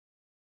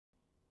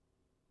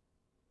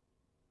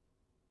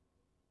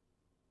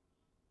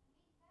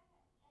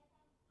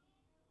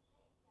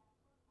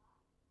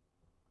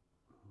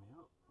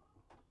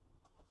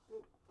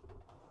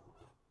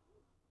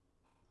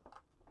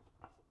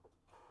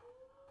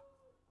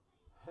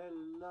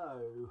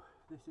Hello,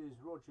 this is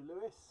Roger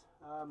Lewis.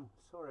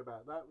 Sorry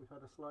about that, we've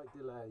had a slight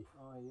delay.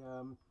 I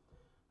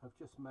have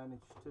just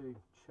managed to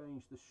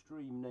change the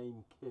stream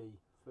name key.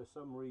 For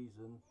some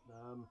reason,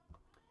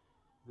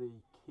 the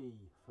key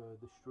for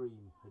the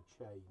stream had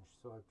changed,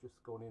 so I've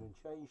just gone in and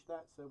changed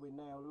that, so we're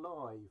now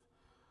live.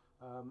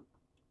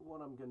 What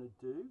I'm going to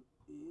do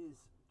is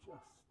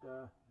just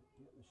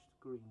get the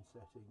screen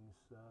settings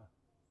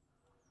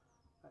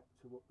back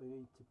to what they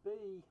need to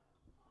be.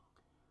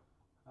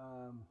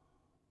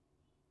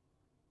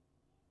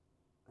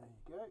 There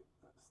you go,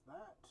 that's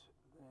that.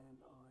 Then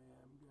I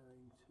am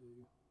going to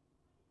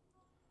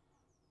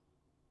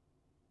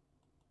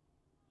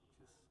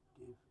just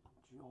give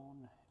John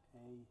a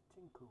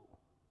tinkle.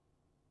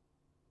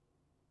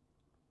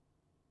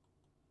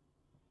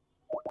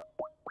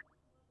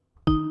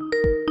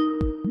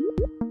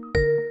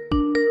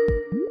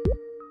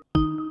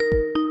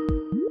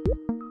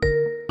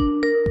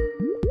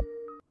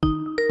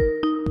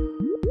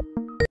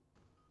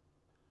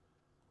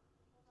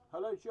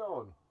 Hello,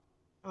 John.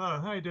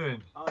 Oh, how you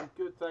doing? I'm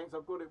good, thanks.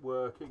 I've got it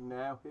working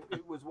now.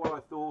 It was what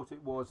I thought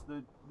it was.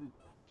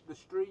 The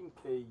stream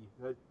key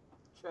had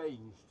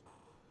changed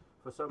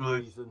for some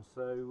reason,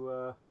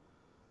 so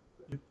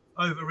you've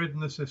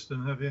overridden the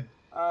system, have you?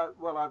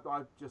 well,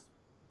 I've just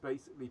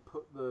basically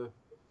put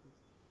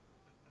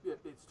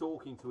it's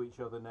talking to each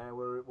other now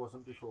where it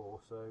wasn't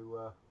before,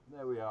 so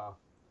there we are.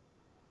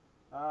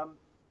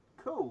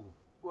 Cool.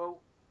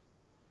 Well,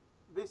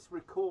 this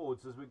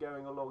records as we're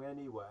going along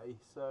anyway,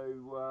 so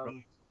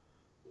Right.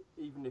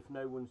 even if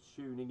no one's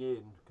tuning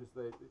in, because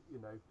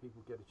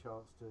people get a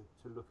chance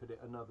to look at it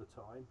another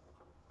time.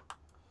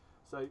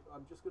 So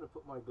I'm just going to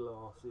put my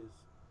glasses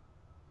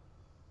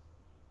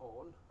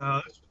on.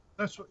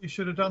 That's what you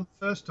should have done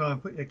the first time.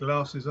 Put your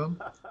glasses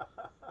on.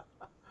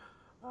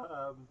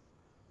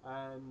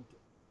 And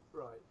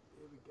right,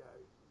 here we go.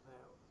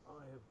 Now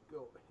I have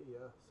got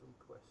here some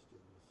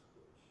questions,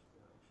 which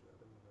actually I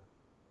don't know.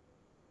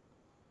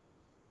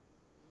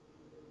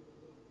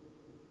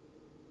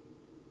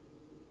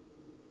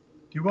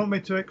 Do you want me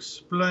to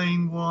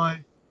explain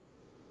why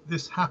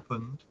this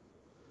happened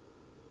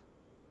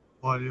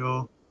while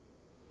you're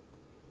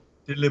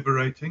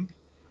deliberating?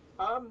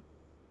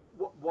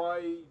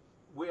 Why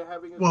we're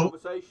having a Well,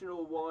 conversation,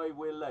 or why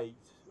we're late,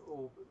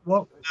 or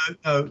what?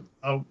 No.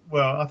 Oh,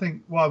 well, I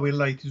think why we're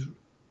late is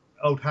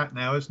old hat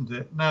now, isn't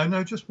it?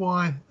 No. Just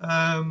why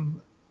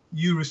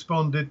you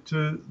responded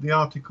to the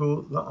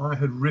article that I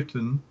had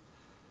written,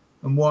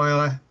 and why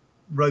I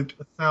wrote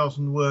a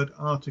 1,000-word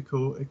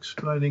article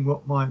explaining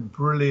what my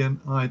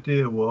brilliant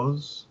idea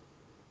was,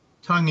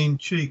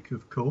 tongue-in-cheek,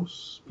 of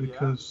course,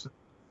 because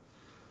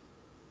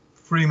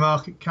free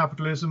market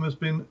capitalism has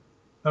been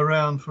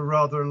around for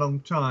rather a long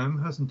time,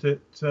 hasn't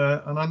it?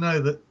 And I know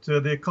that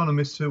the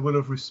economists who will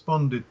have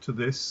responded to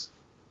this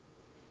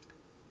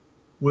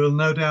will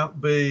no doubt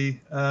be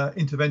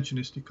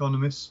interventionist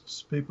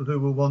economists, people who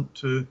will want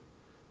to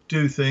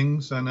do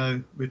things. I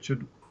know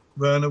Richard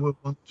HEARNE will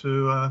want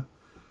to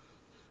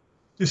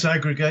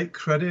disaggregate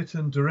credit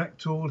and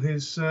direct all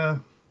his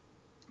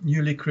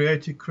newly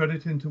created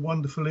credit into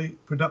wonderfully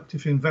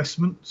productive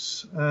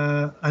investments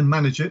and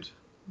manage it,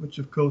 which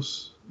of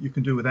course you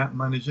can do without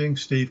managing.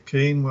 Steve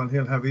Keen, well,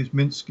 he'll have his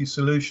Minsky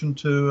solution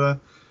to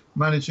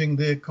managing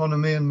the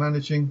economy and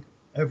managing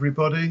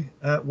everybody,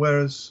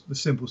 whereas the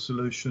simple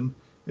solution,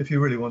 if you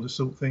really want to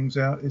sort things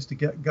out, is to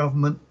get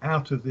government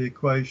out of the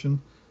equation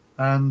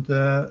and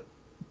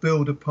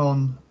build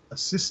upon a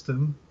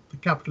system, the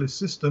capitalist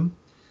system,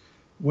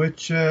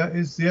 which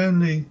is the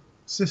only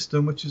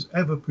system which has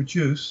ever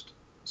produced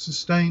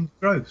sustained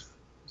growth.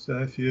 So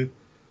if you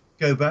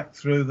go back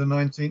through the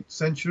 19th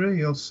century,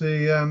 you'll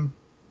see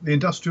the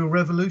Industrial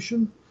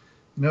Revolution,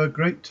 a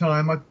great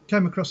time. I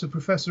came across a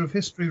professor of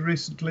history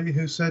recently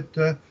who said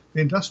the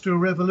Industrial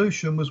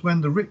Revolution was when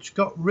the rich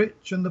got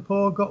rich and the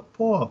poor got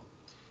poor,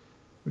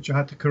 which I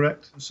had to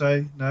correct and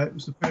say, no, it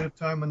was the period of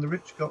time when the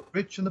rich got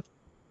rich and the poor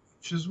got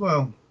rich as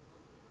well.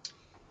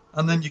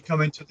 And then you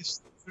come into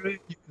this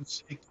century, you can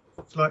see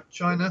countries like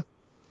China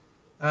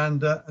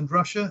and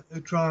Russia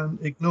who try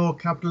and ignore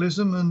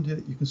capitalism, and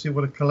you can see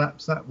what a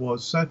collapse that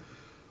was. So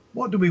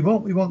what do we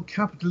want? We want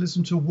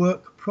capitalism to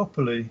work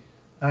properly,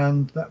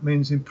 and that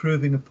means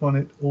improving upon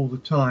it all the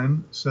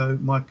time. So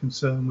my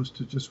concern was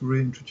to just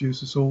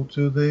reintroduce us all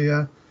to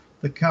the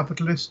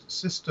capitalist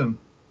system.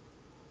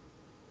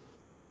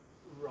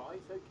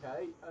 Right,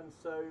 okay. And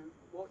so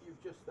what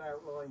you've just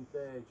outlined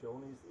there,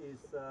 John, is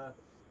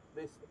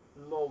this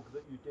log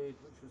that you did,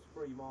 which was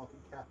Free Market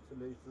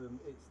Capitalism,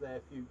 It's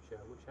Their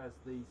Future, which has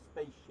the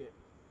spaceship,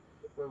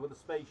 well, with a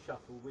space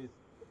shuttle with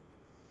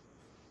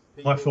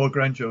people. My 4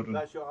 grandchildren.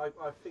 That's right,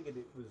 I figured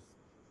it was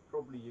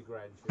probably your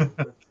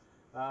grandchildren.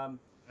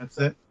 That's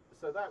it.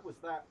 So that was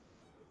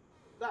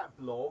that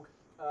blog,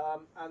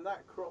 and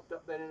that cropped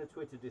up then in a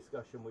Twitter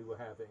discussion we were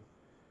having.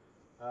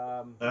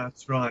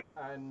 That's right.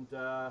 And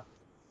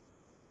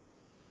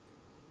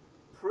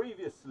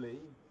previously,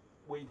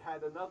 we'd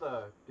had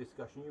another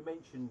discussion. You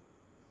mentioned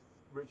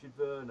Richard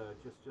HEARNE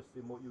just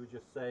in what you were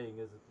just saying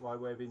as by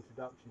way of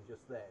introduction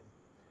just then.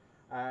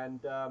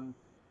 and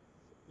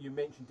you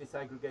mentioned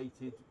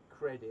disaggregated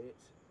credit,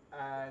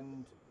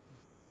 and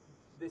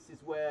this is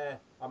where,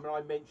 I mean,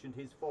 I mentioned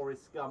his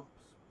Forrest Gump's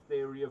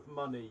theory of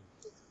money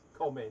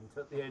comment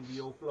at the end of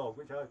your blog,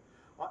 which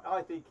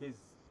I think is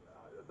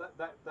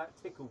that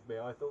tickled me.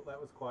 I thought that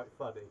was quite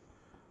funny.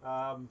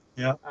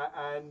 Yeah.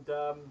 And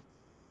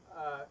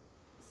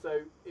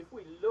so if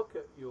we look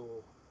at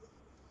your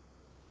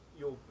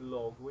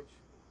blog, which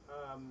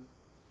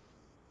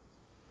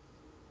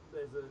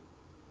there's a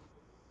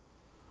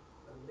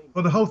link.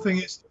 Well, the whole thing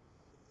is,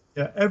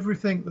 yeah,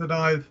 everything that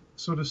I've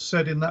sort of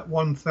said in that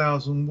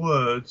 1,000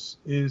 words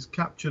is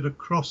captured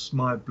across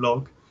my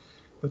blog,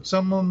 but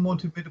someone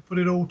wanted me to put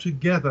it all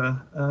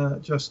together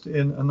just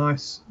in a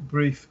nice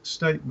brief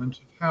statement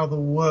of how the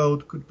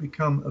world could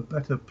become a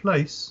better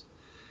place.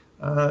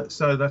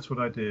 So that's what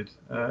I did.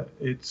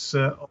 It's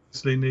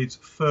obviously needs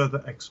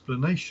further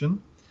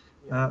explanation,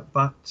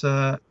 but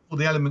all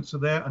the elements are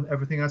there, and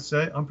everything I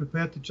say, I'm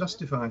prepared to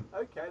justify.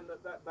 Okay, and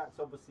that's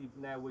obviously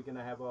now we're going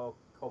to have our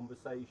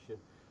conversation.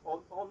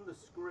 On the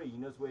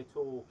screen as we're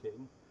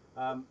talking,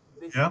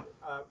 this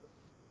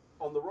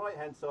on the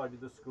right-hand side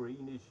of the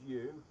screen is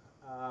you,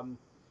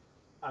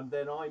 and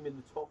then I'm in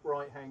the top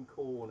right-hand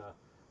corner,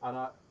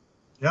 and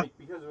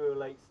because we were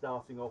late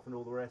starting off and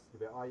all the rest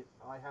of it,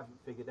 I haven't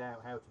figured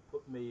out how to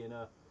put me in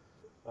a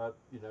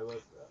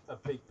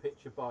big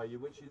picture by you,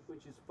 which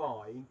is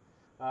fine.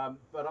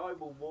 But I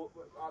will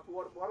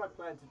what I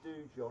plan to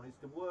do, John, is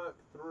to work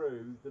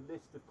through the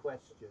list of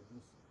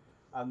questions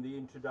and the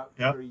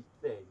introductory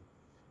thing.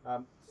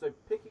 So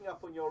picking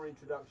up on your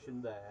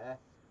introduction there,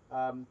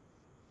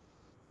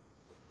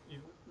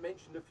 you've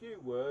mentioned a few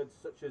words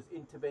such as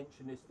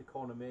interventionist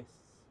economists,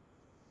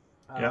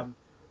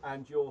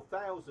 and your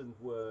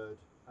 1,000-word,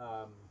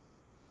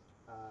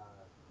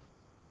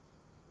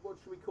 what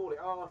should we call it?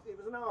 It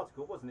was an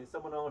article, wasn't it?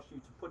 Someone asked you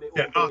to put it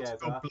all together.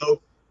 Article blog.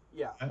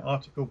 Yeah.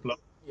 Article blog,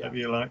 whatever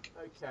you like.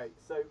 Okay,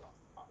 so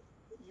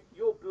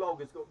your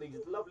blog has got these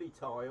lovely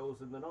tiles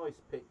and the nice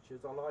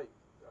pictures. I like,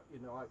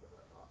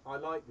 I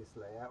like this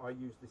layout. I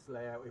use this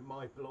layout in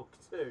my blog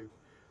too.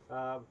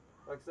 Like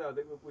I say, I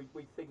think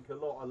we think a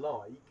lot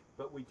alike,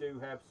 but we do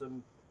have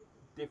some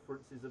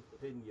differences of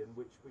opinion,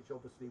 which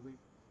obviously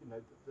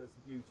that's the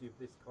beauty of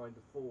this kind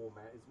of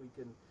format, is we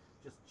can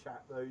just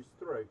chat those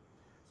through.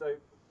 So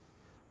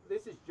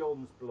this is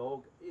John's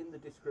blog. In the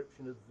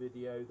description of the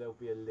video, there'll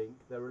be a link.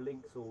 There are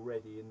links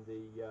already in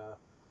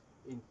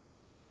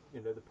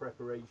the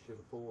preparation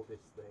for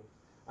this thing.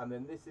 And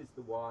then this is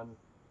the one,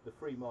 the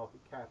free market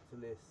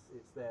capitalists.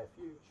 It's their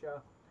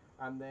future.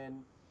 And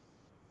then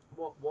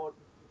what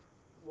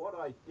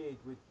I did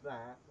with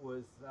that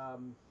was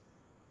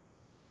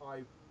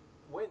I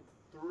went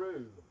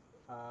through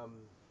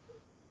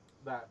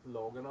that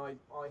blog, and I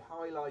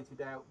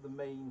highlighted out the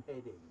main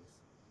headings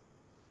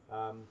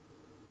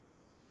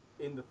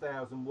in the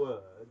 1,000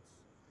 words,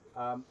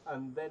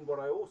 and then what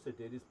I also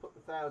did is put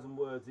the 1,000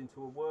 words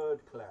into a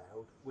word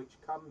cloud, which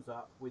comes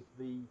up with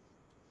the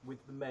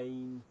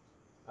main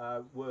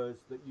words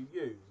that you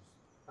use,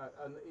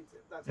 and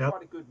that's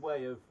quite a good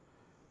way of.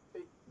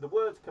 The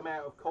words come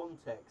out of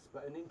context,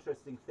 but an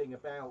interesting thing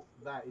about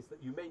that is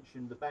that you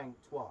mentioned the bank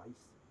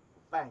twice.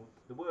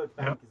 The word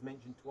bank is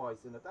mentioned twice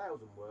in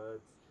 1,000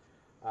 words,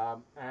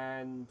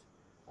 and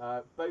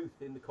both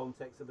in the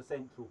context of a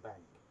central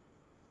bank.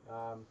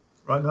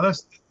 Right, now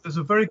there's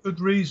a very good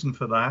reason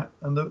for that,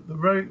 and the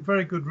very,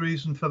 very good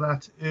reason for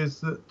that is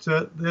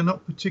that they're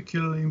not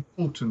particularly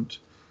important.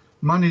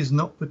 Money is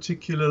not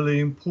particularly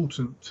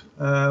important.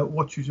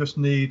 What you just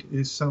need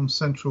is some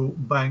central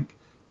bank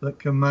that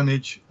can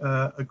manage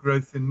a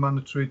growth in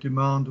monetary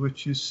demand,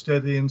 which is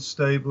steady and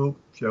stable,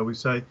 shall we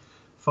say,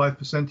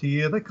 5% a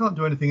year. They can't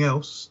do anything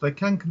else. They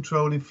can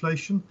control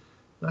inflation.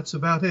 That's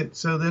about it.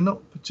 So they're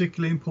not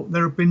particularly important.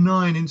 They're a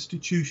benign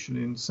institution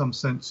in some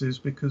senses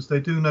because they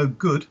do no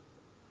good,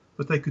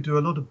 but they could do a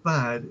lot of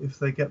bad if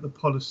they get the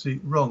policy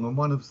wrong. And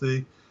one of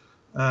the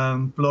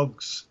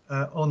blogs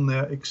on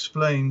there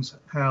explains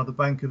how the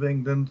Bank of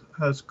England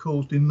has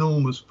caused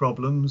enormous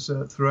problems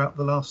throughout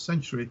the last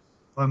century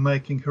by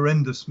making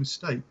horrendous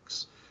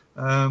mistakes.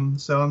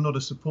 So I'm not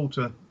a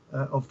supporter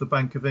of the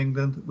Bank of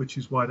England, which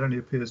is why it only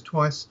appears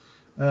twice.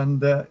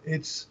 And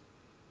it's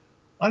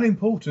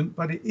unimportant,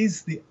 but it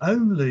is the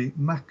only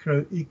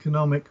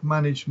macroeconomic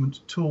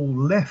management tool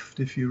left,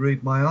 if you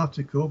read my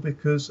article,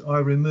 because I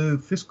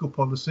remove fiscal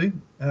policy.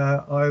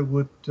 I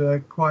would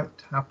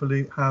quite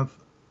happily have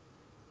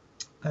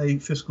a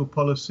fiscal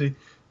policy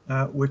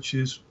which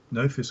is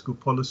no fiscal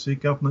policy.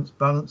 Governments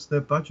balance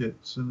their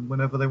budgets, and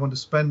whenever they want to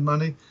spend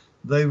money,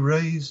 they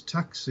raise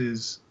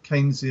taxes.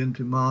 Keynesian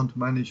demand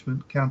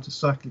management,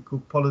 counter-cyclical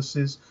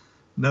policies,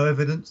 no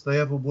evidence they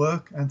ever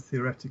work, and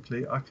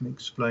theoretically I can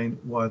explain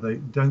why they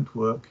don't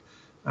work.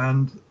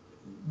 And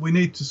we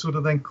need to sort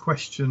of then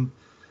question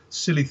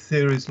silly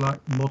theories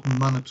like modern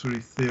monetary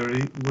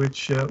theory,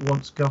 which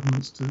wants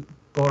governments to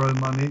borrow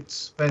money,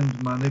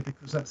 spend money,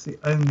 because that's the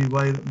only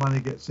way that money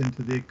gets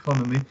into the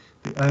economy,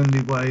 the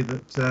only way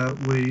that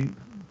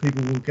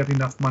people will get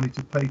enough money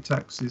to pay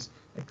taxes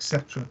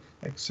etc.,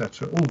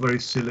 etc. All very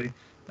silly.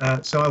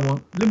 So I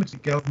want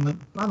limited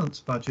government,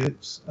 balanced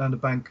budgets, and a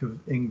Bank of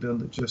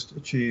England that just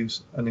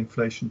achieves an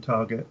inflation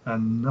target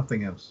and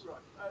nothing else.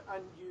 Right,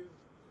 and you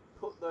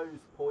put those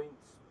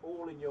points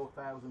all in your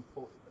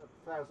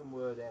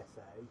 1,000-word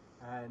essay,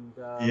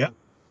 Yeah.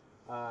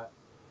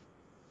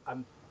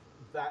 And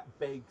that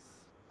begs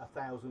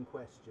 1,000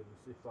 questions,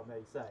 if I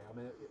may say. I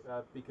mean,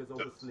 because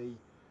obviously,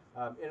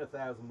 in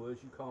 1,000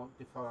 words, you can't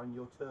define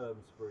your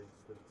terms, for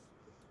instance.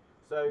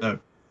 So,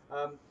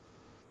 No.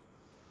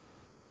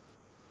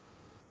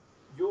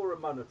 You're a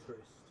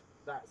monetarist.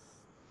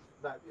 That's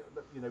that.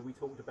 You know, we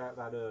talked about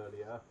that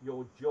earlier.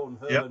 You're John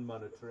Hearne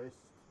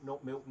monetarist,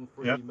 not Milton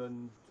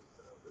Friedman,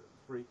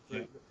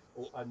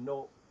 or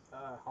not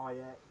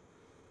Hayek,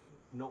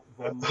 not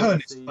von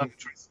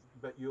Mises,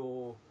 but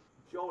you're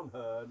John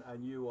Hearne,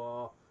 and you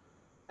are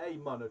a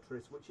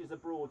monetarist, which is a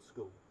broad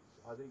school.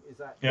 I think is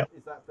that fair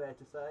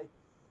to say?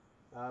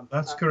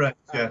 That's correct.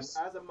 Yes.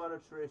 And as a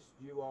monetarist,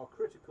 you are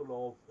critical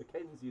of the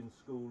Keynesian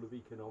school of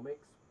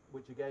economics,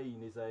 which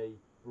again is a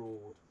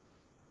broad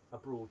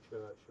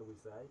church, shall we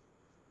say?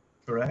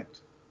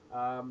 Correct.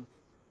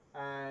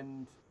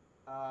 And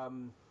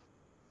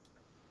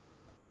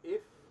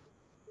if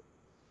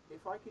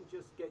I can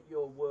just get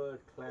your word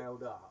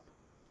cloud up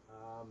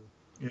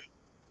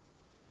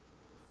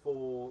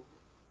for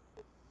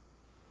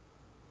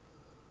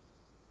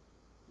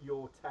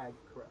your tag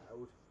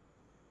crowd,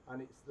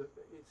 and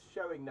it's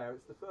showing now.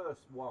 It's the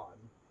first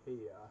one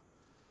here,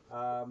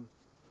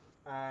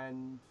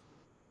 and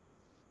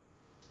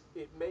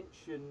it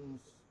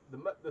mentions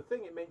the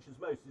thing it mentions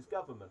most is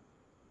government,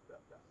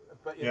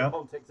 but in the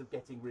context of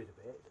getting rid of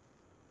it.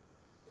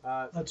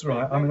 That's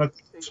right. I mean, I've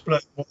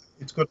explained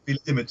it's got to be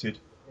limited.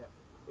 Yeah.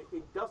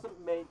 It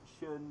doesn't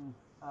mention.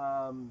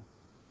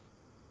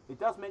 It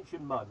does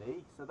mention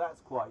money, so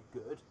that's quite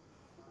good.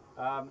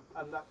 And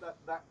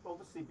that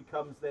obviously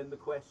becomes then the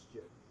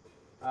question.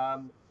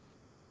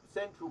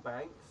 Central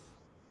banks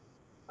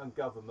and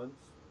governments,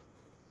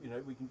 you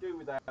know, we can do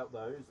without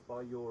those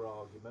by your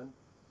argument.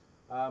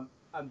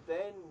 And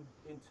then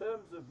in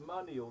terms of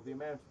money or the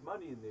amount of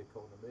money in the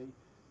economy,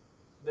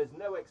 there's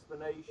no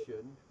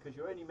explanation, because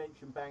you only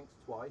mention banks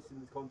twice in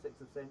the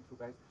context of central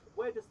banks.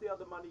 Where does the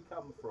other money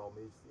come from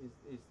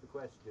is the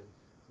question.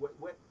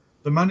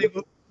 The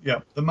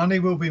money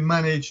will be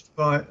managed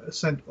by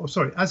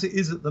as it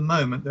is at the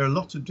moment. There are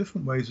lots of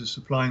different ways of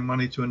supplying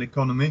money to an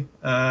economy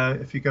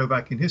if you go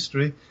back in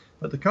history,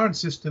 but the current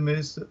system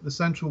is that the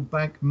central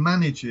bank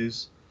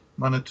manages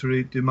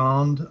monetary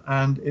demand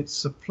and it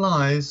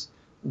supplies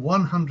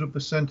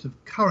 100%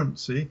 of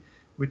currency,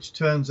 which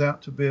turns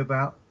out to be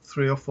about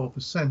 3 or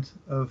 4%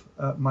 of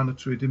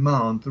monetary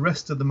demand. The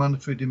rest of the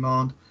monetary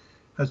demand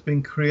has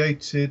been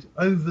created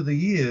over the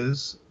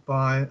years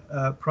by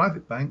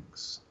private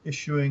banks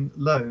issuing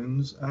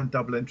loans and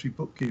double entry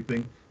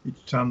bookkeeping.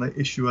 Each time they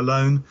issue a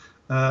loan,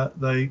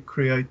 they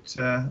create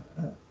a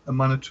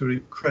monetary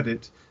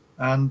credit,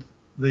 and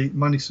the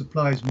money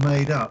supply is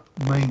made up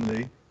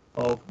mainly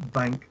of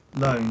bank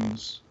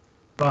loans,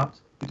 but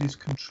it is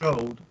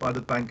controlled by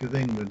the Bank of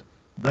England.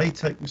 They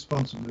take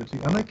responsibility,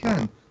 and they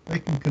can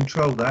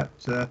control that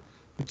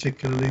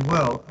particularly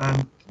well.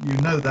 And you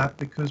know that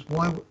because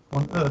why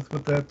on earth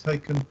would they have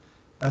taken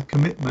a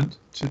commitment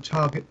to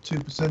target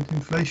 2%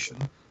 inflation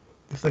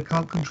if they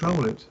can't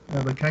control it?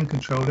 They can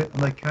control it,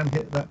 and they can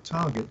hit that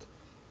target.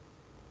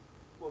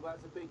 Well,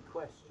 that's a big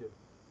question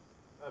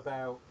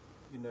about,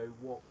 you know,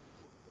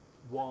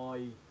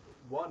 why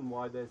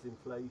there's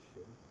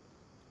inflation.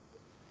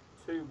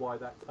 2, why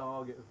that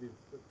target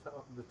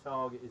of the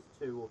target is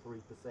 2 or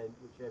 3%,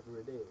 whichever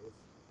it is,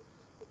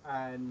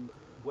 and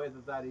whether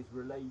that is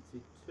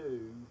related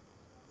to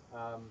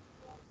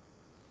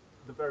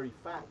the very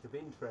fact of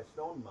interest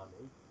on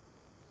money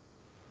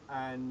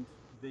and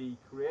the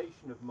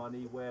creation of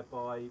money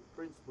whereby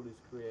principal is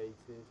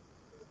created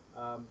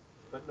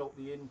but not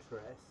the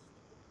interest,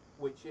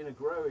 which in a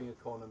growing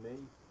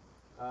economy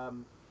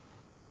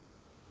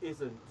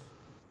isn't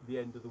the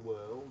end of the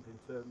world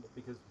in terms,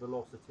 because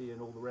velocity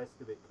and all the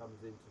rest of it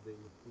comes into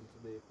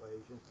the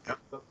equation.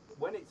 But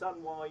when it's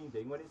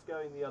unwinding, when it's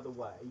going the other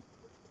way,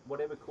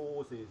 whatever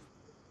causes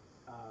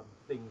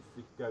things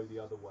to go the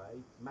other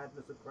way,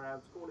 madness of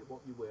crowds, call it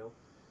what you will,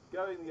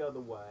 going the other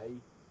way,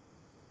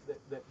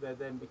 there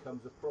then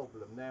becomes a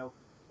problem. Now,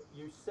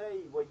 you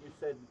say, when you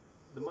said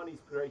the money's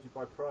created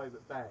by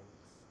private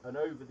banks, and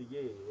over the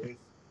years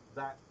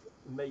that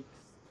makes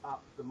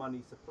up the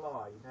money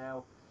supply.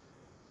 Now,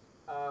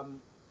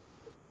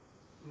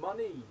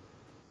 money,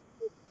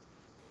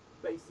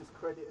 basis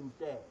credit and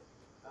debt,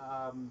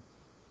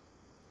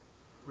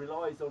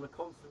 relies on a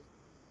constant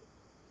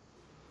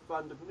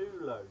fund of new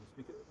loans.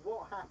 Because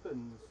what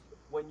happens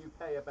when you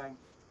pay a bank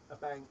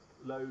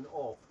loan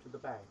off to the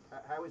bank?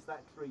 How is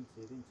that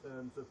treated in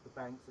terms of the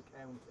bank's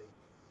accounting?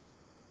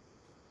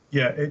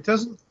 Yeah, it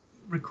doesn't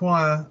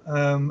require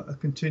a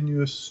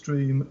continuous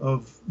stream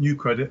of new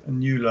credit and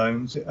new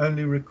loans. It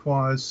only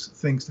requires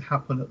things to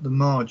happen at the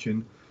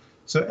margin.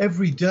 So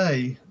every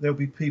day there'll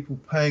be people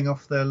paying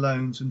off their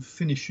loans and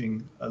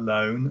finishing a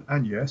loan,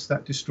 and yes,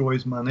 that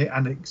destroys money,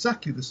 and at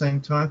exactly the same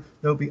time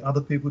there'll be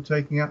other people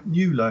taking out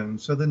new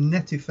loans. So the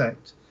net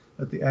effect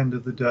at the end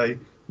of the day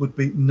would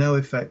be no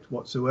effect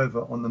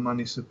whatsoever on the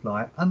money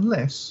supply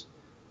unless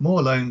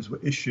more loans were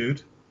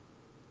issued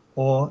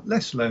or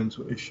less loans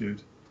were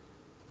issued.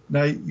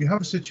 Now you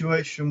have a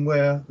situation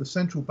where the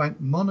central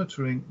bank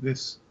monitoring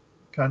this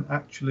can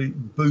actually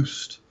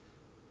boost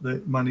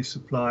the money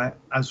supply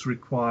as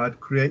required,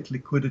 create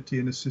liquidity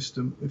in a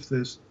system if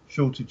there's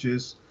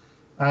shortages,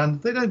 and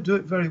they don't do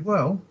it very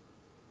well.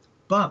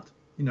 But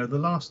you know, the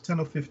last 10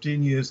 or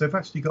 15 years they've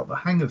actually got the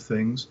hang of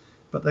things,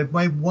 but they've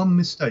made one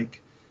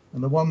mistake,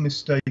 and the one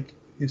mistake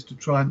is to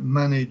try and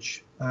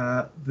manage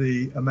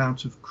the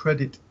amount of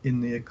credit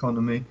in the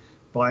economy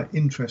by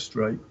interest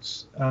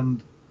rates.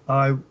 And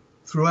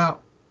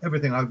throughout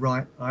everything I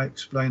write, I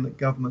explain that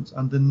governments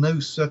under no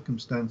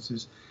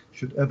circumstances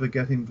should ever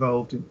get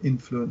involved in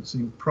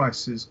influencing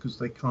prices because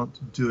they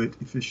can't do it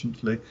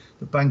efficiently.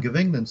 The Bank of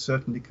England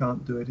certainly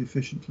can't do it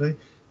efficiently.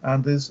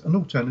 And there's an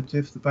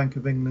alternative. The Bank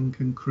of England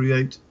can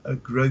create a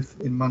growth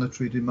in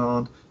monetary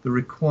demand, the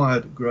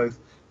required growth,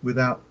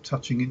 without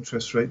touching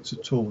interest rates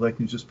at all. They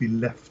can just be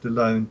left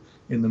alone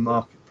in the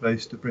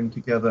marketplace to bring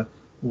together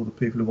all the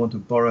people who want to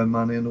borrow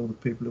money and all the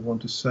people who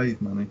want to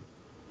save money.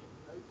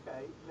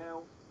 Okay,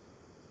 now,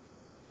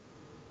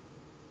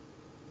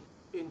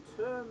 in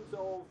terms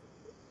of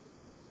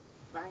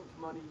bank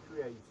money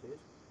created,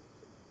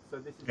 so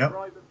this is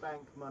private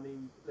bank money,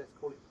 let's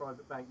call it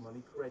private bank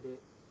money,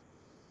 credit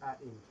at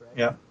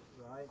interest,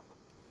 right?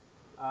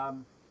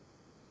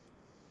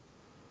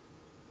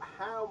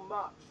 How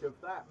much of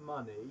that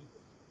money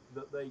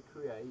that they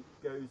create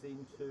goes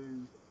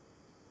into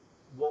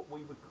what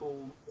we would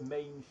call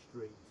Main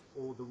Street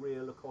or the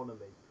real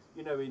economy?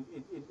 You know,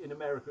 in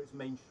America it's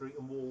Main Street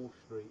and Wall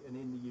Street, and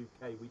in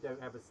the UK we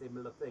don't have a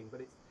similar thing,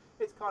 but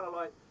it's kind of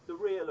like the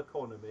real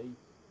economy,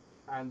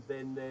 and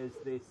then there's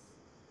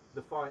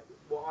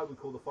what I would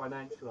call the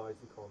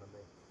financialized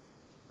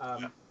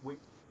economy.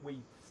 We've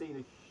seen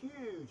a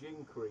huge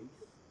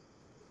increase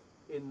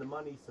in the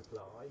money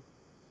supply,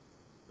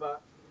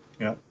 but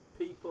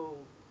people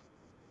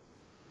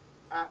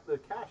at the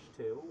cash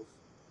tills,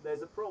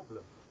 there's a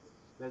problem.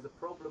 There's a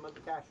problem at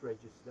the cash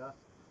register,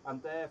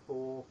 and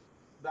therefore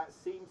that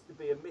seems to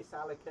be a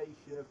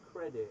misallocation of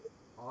credit,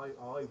 I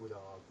would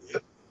argue.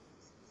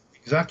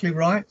 Exactly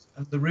right.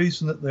 And the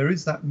reason that there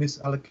is that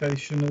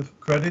misallocation of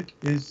credit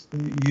is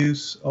the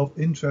use of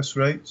interest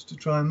rates to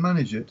try and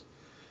manage it.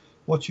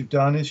 What you've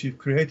done is you've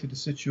created a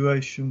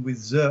situation with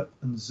ZERP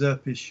and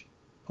ZERPish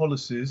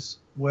policies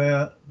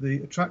where the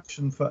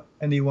attraction for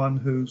anyone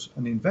who's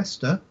an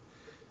investor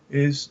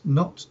is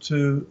not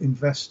to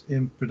invest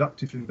in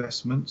productive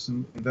investments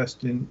and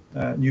invest in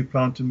new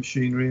plant and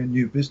machinery and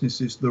new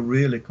businesses, the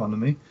real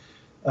economy.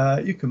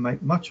 You can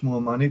make much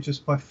more money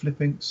just by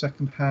flipping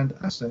second-hand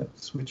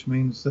assets, which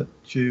means that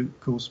you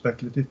cause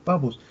speculative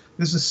bubbles.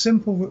 There's a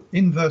simple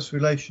inverse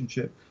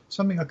relationship,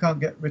 something I can't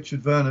get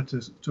Richard Werner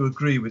to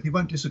agree with. He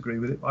won't disagree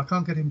with it, but I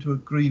can't get him to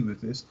agree with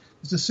this.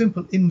 There's a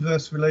simple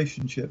inverse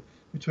relationship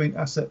between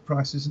asset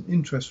prices and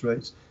interest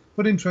rates.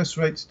 Put interest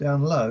rates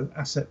down low,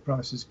 asset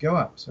prices go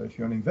up. So if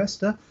you're an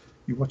investor,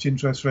 you watch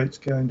interest rates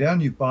going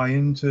down, you buy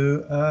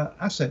into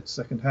assets,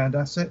 second-hand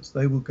assets,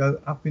 they will go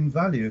up in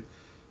value.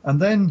 And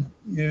then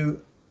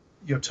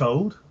you're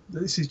told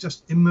that this is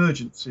just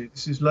emergency.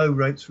 This is low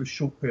rates for a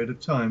short period of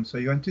time. So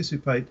you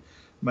anticipate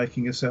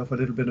making yourself a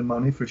little bit of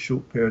money for a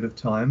short period of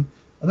time.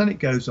 And then it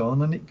goes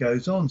on and it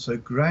goes on. So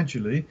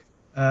gradually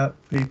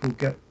people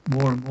get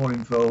more and more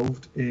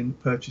involved in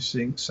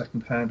purchasing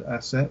second-hand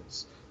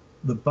assets.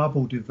 The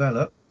bubble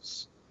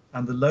develops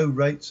and the low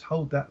rates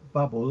hold that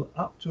bubble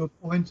up to a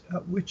point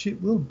at which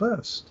it will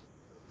burst.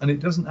 And it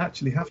doesn't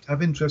actually have to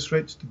have interest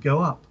rates to go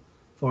up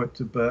for it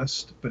to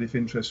burst, but if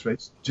interest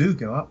rates do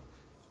go up,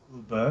 it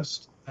will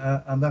burst,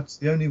 and that's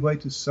the only way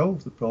to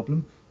solve the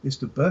problem, is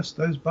to burst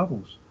those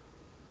bubbles.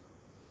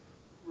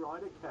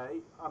 Right, okay.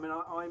 I mean,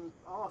 I'm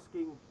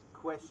asking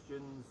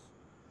questions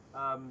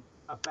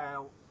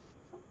about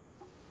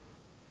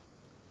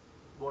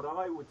what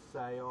I would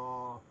say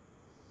are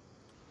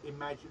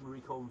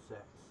imaginary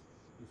concepts.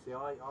 You see,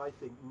 I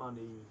think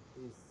money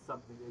is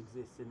something that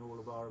exists in all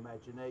of our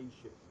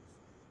imaginations.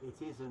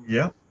 It isn't.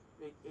 Yeah.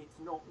 It's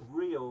not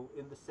real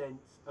in the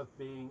sense of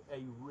being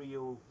a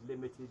real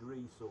limited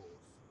resource.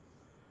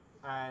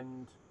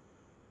 And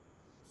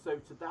so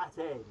to that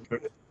end,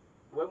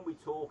 when we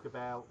talk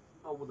about,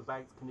 oh, well, the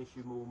banks can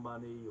issue more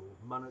money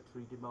or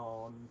monetary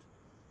demand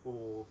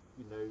or,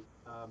 you know,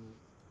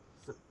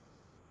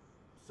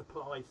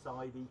 supply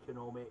side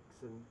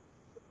economics and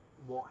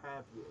what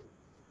have you.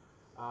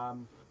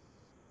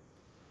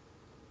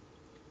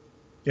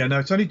 Yeah, no,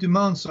 it's only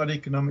demand side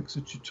economics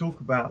that you talk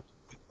about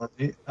with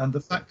money. And the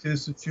fact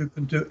is that you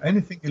can do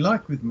anything you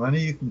like with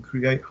money. You can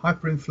create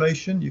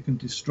hyperinflation. You can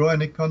destroy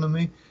an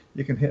economy.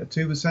 You can hit a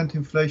 2%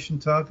 inflation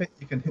target.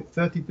 You can hit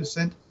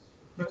 30%.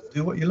 You can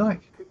do what you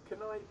like.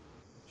 Can I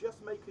just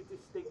make a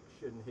distinction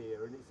distinction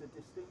here, and it's a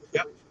distinction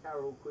Yep. which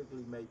Carroll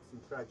Quigley makes in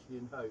Tragedy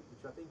and Hope,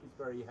 which I think is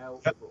very Yep.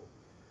 helpful.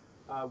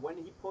 When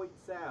he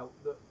points out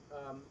that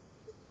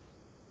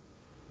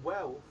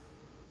wealth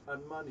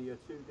and money are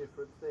two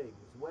different things.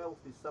 Wealth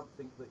is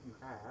something that you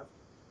have,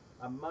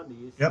 and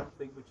money is Yep.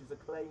 something which is a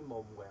claim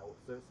on wealth,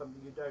 so it's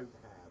something you don't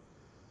have.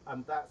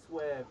 And that's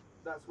where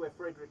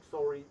Frederick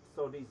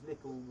Soddy's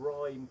little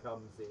rhyme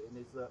comes in,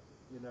 is that,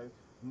 you know,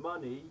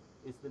 money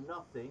is the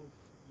nothing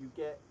you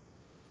get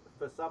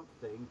for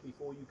something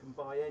before you can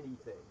buy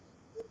anything.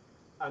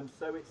 And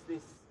so it's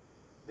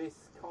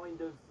this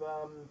kind of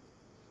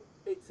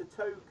it's a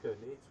token,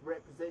 it's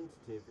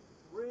representative.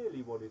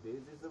 Really what it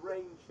is the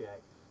rain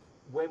check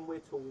when we're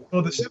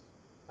talking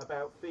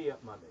about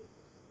fiat money.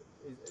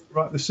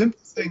 Right, the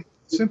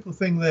simple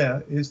thing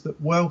there is that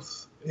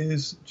wealth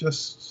is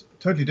just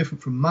totally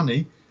different from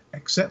money,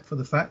 except for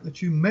the fact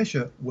that you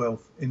measure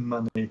wealth in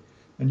money,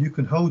 and you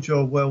can hold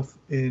your wealth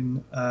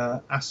in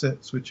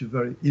assets which are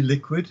very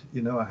illiquid,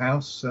 you know, a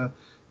house,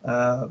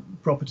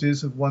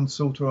 properties of one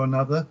sort or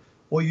another,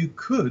 or you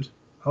could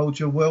hold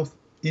your wealth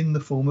in the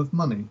form of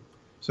money.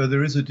 So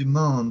there is a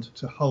demand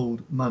to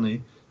hold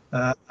money,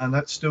 and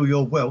that's still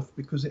your wealth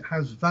because it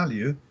has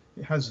value.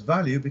 It has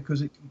value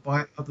because it can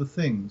buy other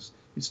things.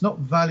 It's not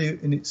value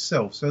in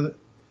itself. So that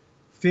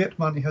fiat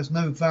money has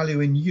no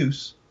value in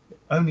use, it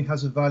only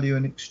has a value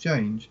in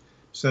exchange.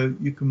 So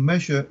you can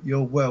measure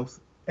your wealth,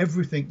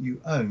 everything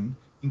you own,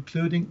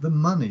 including the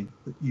money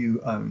that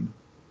you own.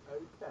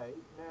 Okay,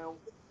 now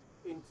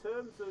in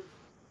terms of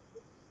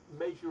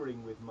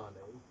measuring with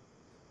money,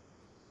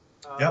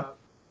 Yep.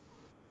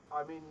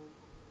 I mean,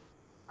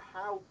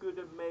 how good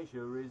a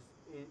measure is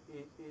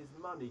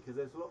money? Because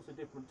there's lots of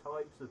different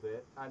types of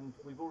it, and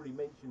we've already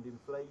mentioned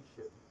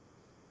inflation,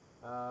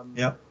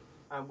 Yep.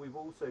 and we've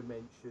also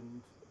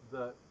mentioned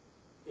that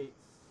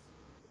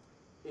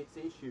it's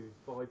issued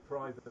by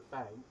private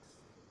banks,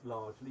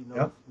 largely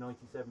Yep.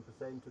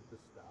 97% of the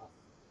stuff,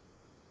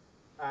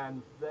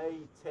 and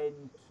they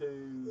tend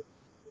to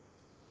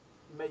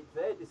make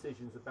their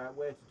decisions about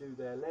where to do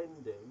their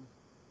lending.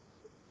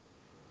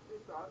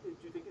 Do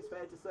you think it's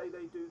fair to say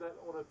they do that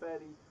on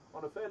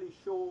a fairly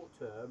short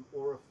term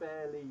or a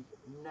fairly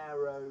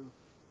narrow,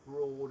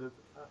 broad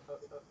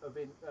of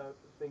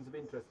things of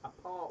interest,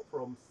 apart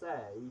from,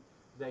 say,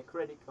 their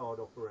credit card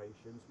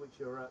operations,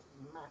 which are at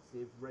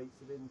massive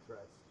rates of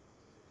interest?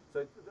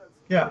 So that's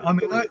Yeah, kind I of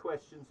mean, three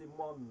questions in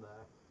one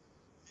there.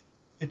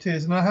 it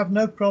is, and I have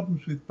no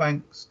problems with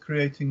banks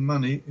creating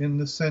money in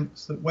the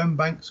sense that when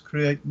banks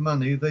create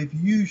money, they've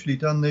usually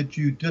done their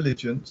due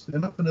diligence. They're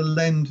not going to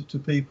lend to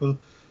people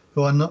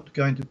who are not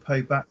going to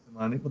pay back the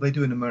money. Well, they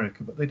do in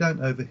America, but they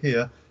don't over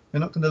here. They're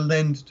not going to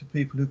lend to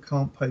people who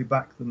can't pay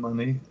back the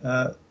money.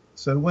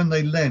 So when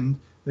they lend,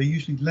 they're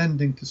usually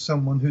lending to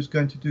someone who's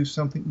going to do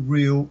something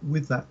real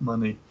with that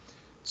money.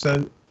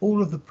 So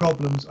all of the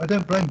problems, I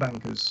don't blame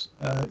bankers.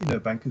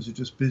 Bankers are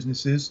just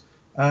businesses.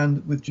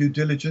 And with due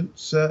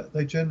diligence,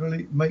 they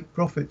generally make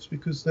profits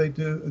because they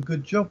do a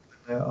good job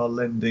when they are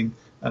lending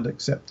and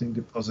accepting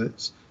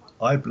deposits.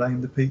 I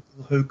blame the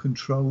people who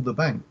control the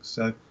banks.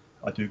 So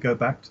I do go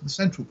back to the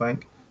central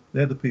bank.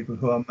 They're the people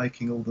who are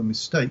making all the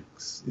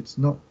mistakes. It's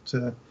not,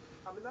 I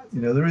mean,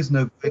 there is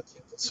no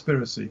banking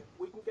conspiracy.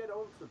 We can get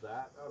on to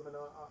that. I mean,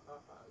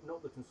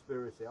 not the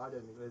conspiracy. I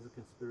don't think there's a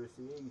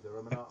conspiracy either.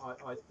 I mean,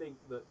 I think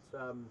that.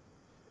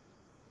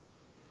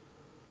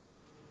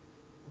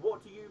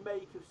 What do you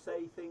make of,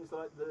 say, things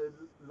like the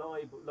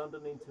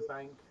London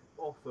Interbank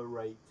offer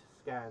rate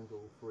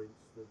scandal, for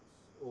instance,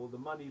 or the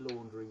money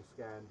laundering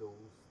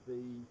scandals,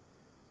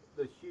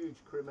 the huge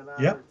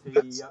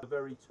criminality at the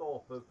very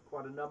top of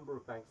quite a number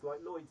of banks, like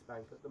Lloyds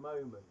Bank at the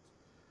moment?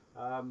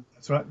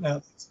 That's right. Now,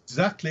 that's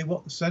exactly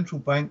what the central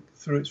bank,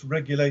 through its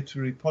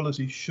regulatory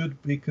policy,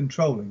 should be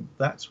controlling.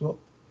 That's what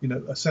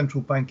a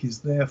central bank is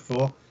there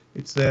for.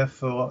 It's there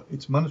for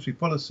its monetary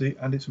policy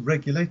and its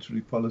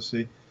regulatory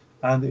policy.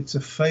 And it's a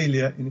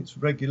failure in its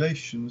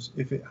regulations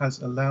if it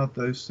has allowed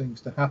those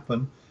things to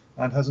happen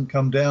and hasn't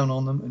come down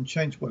on them and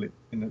changed. Well,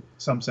 in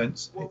some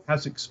sense, it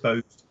has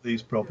exposed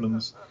these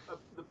problems.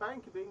 The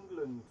Bank of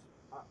England.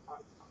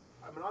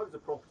 I mean, I was a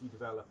property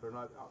developer, and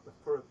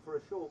for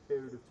a short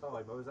period of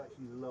time, I was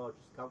actually the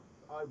largest.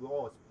 I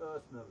was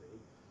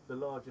personally the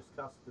largest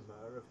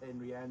customer of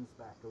Henry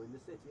Ansbacher in the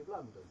City of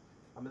London.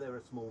 I mean, they're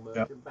a small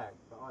merchant bank,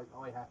 but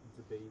I happened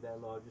to be their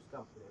largest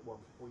company at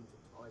one point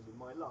in time in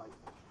my life.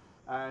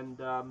 And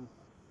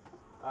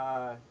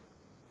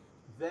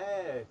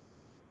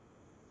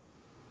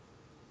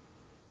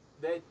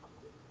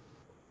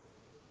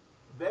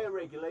their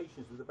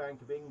regulations with the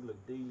Bank of England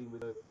dealing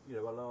with a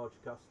large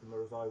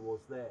customer as I was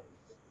then,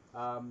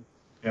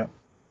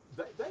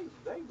 they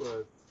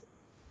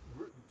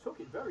took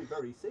it very,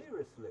 very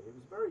seriously. It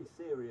was a very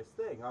serious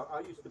thing.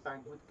 I used to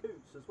bank with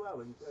Coots as well,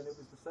 and it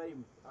was the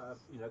same.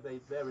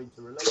 They're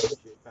into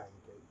relationship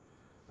banking,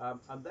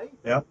 and they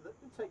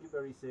take it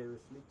very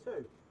seriously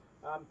too.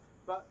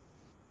 But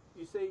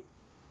you see,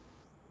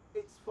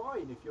 it's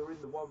fine if you're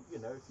in the one,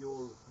 if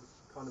you're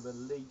kind of an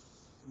elite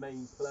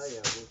main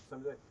player with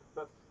something,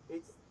 but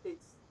it's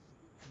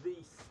the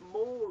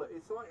smaller,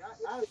 it's like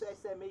as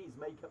SMEs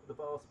make up the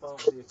vast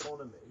part of the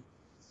economy,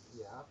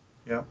 yeah,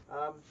 Yeah.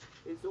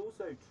 it's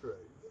also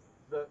true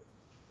that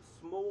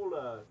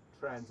smaller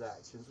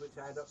transactions, which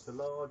add up to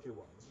larger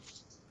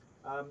ones,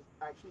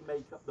 actually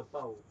make up the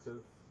bulk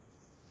of,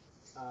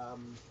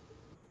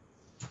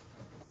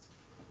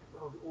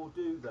 or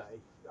do they?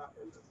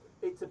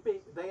 It's a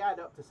big. They add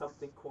up to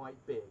something quite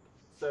big.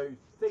 So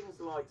things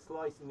like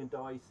slicing and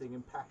dicing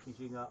and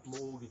packaging up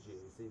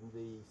mortgages in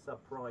the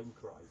subprime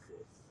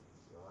crisis,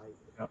 right,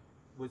 Yeah.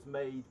 was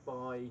made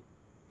by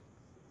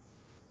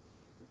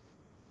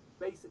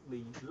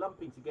basically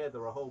lumping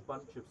together a whole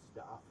bunch of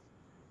stuff,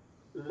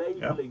 Yeah.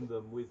 labeling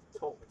them with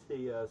top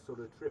tier sort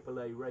of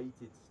AAA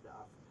rated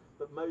stuff,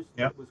 but most of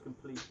Yeah. it was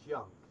complete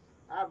junk.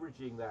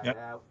 Averaging that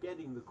Yeah. out,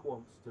 getting the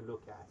quants to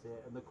look at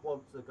it, and the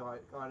quants are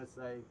kind of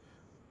saying,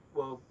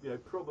 well,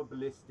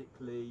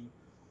 probabilistically,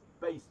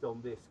 based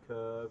on this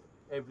curve,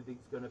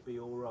 everything's going to be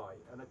all right.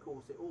 And of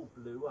course, it all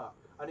blew up.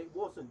 And it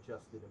wasn't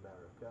just in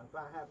America;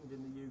 that happened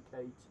in the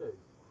UK too.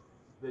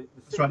 The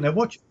That's right. Now,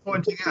 what you're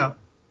pointing out,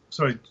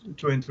 sorry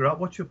to interrupt,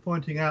 what you're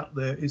pointing out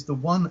there is the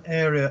one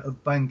area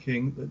of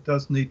banking that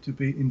does need to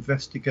be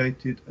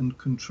investigated and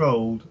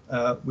controlled,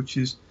 which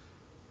is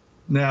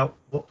now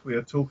what we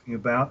are talking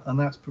about, and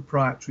that's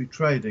proprietary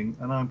trading.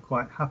 And I'm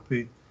quite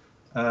happy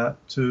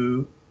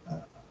to.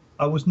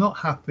 I was not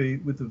happy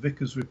with the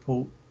Vickers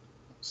report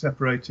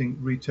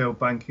separating retail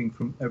banking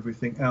from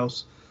everything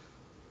else.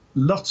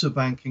 Lots of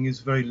banking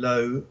is very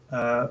low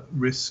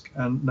risk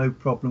and no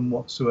problem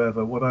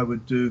whatsoever. What I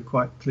would do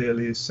quite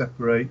clearly is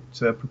separate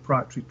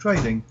proprietary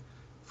trading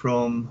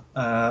from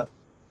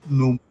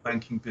normal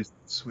banking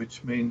business,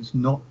 which means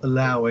not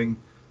allowing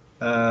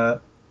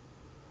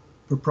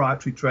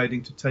proprietary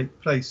trading to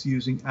take place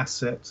using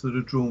assets that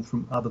are drawn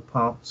from other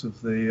parts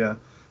of the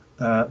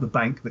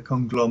bank, the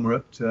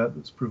conglomerate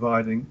that's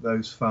providing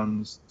those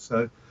funds.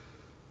 So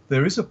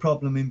there is a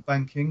problem in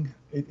banking.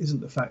 It isn't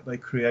the fact they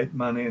create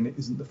money, and it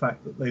isn't the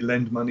fact that they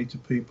lend money to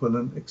people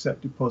and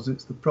accept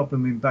deposits. The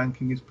problem in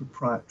banking is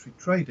proprietary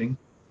trading,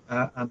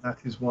 and that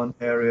is one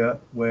area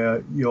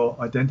where you're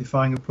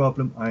identifying a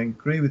problem. I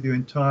agree with you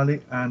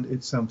entirely, and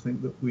it's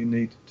something that we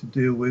need to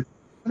deal with.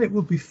 And it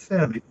would be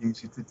fairly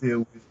easy to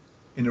deal with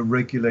in a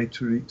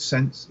regulatory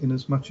sense, in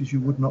as much as you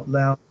would not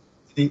allow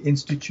the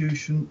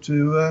institution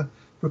to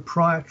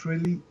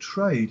proprietarily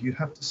trade. You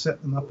have to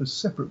set them up as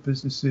separate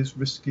businesses,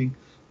 risking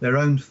their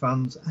own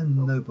funds and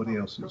nobody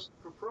else's.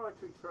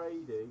 Proprietary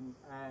trading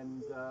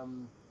and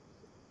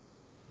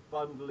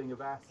bundling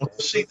of Or assets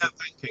casino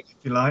banking,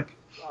 if you like.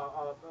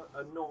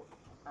 are not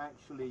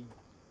actually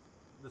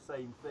the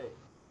same thing.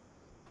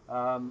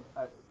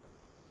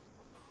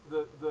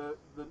 The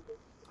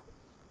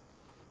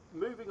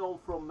moving on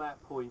from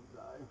that point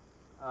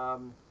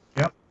though,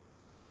 Yep.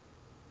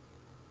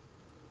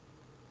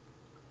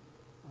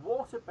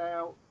 what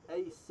about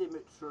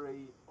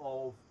asymmetry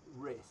of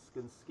risk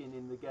and skin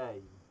in the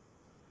game?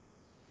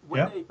 When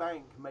Yep. a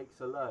bank makes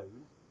a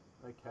loan,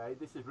 okay,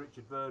 this is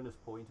Richard Werner's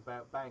point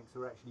about banks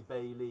are actually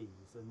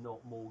bailees and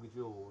not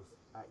mortgagors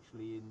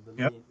actually in the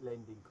Yep.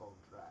 lending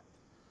contract.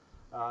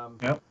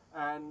 Yep.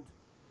 And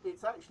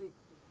it's actually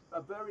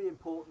a very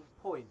important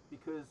point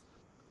because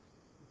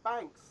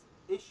banks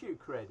issue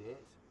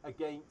credit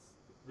against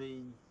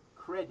the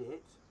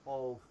credit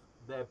of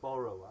their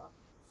borrower,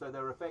 so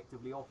they're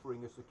effectively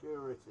offering a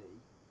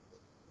security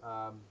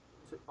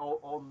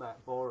on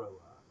that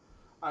borrower,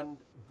 and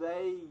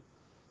they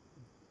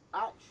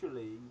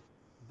actually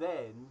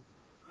then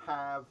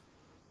have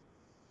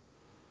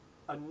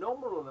a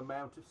nominal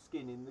amount of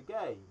skin in the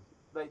game.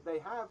 They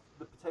have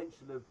the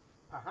potential of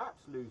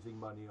perhaps losing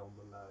money on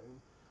the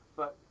loan,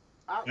 but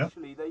Yep.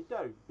 actually they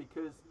don't,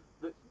 because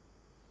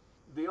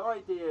the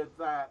idea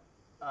that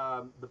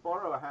the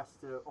borrower has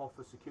to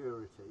offer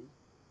security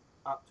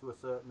up to a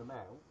certain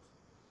amount,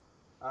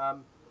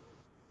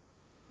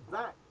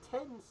 that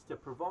tends to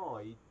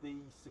provide the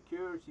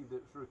security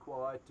that's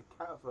required to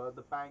cover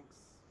the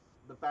bank's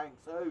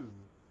own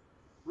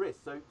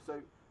risk.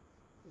 So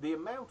the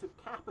amount of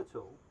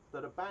capital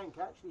that a bank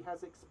actually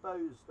has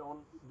exposed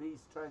on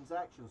these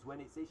transactions when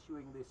it's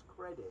issuing this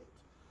credit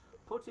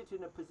put it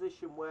in a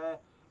position where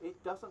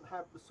it doesn't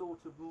have the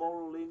sort of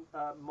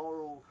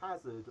moral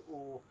hazard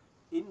or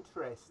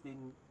interest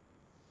in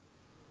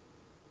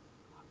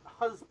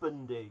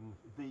husbanding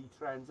the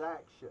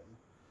transaction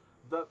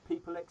that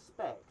people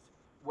expect.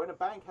 When a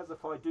bank has a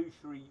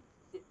fiduciary,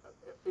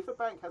 if a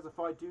bank has a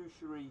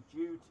fiduciary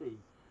duty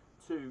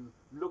to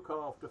look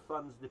after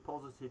funds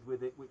deposited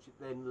with it, which it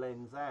then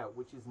lends out,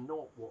 which is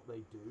not what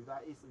they do.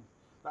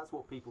 That's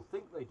what people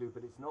think they do,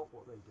 but it's not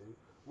what they do.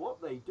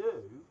 What they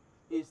do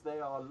is they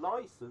are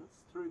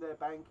licensed through their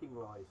banking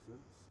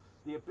license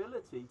the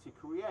ability to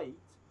create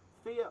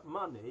fiat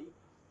money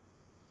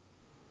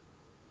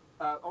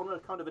on a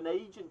kind of an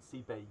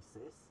agency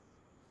basis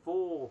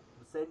for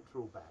the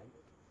central bank,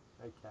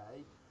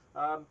 okay,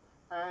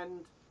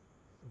 and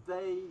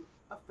they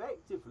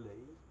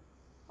effectively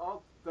are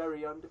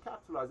very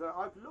undercapitalised.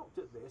 I've looked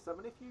at this. I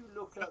mean, if you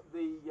look at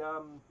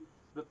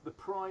the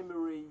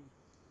primary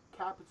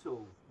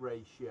capital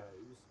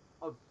ratios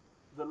of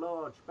the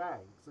large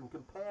banks and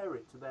compare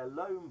it to their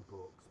loan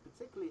books,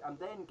 particularly, and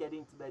then get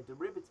into their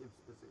derivatives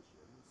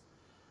positions,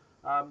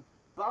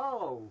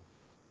 Basel,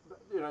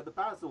 the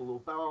Basel or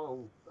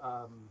Basel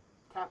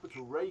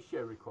capital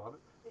ratio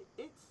requirement,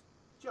 it's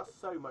just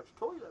so much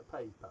toilet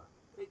paper.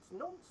 It's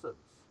nonsense.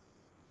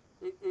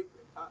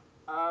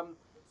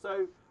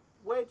 So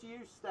where do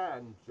you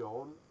stand,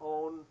 John,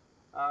 on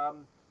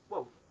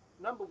well,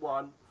 number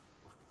one,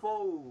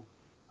 full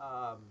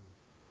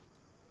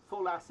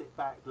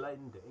asset-backed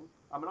lending?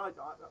 I mean,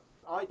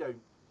 I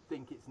don't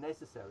think it's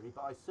necessary,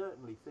 but I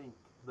certainly think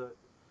that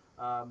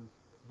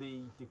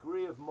the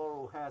degree of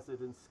moral hazard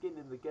and skin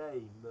in the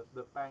game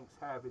that banks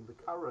have in the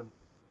current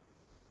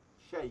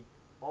shape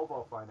of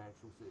our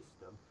financial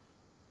system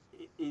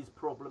is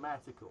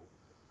problematical,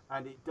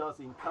 and it does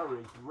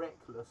encourage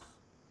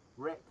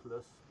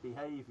reckless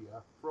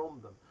behaviour from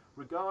them,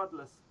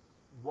 regardless,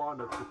 one,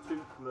 of the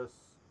toothless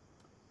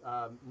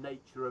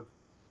nature of,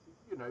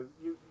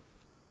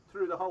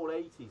 through the whole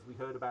 80s we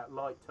heard about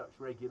light touch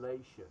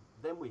regulation.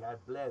 Then we had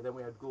Blair, then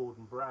we had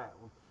Gordon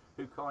Brown,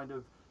 who kind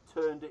of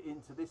turned it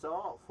into this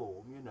art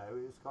form. It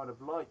was kind of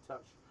light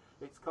touch.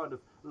 It's kind of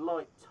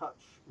light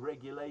touch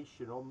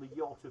regulation on the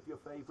yacht of your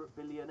favourite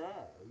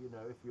billionaire.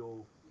 If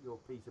you're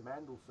Peter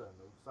Mandelson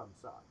or some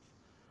such.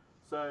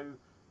 So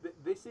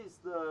this is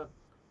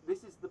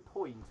the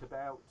point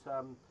about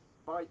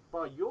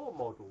by your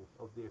model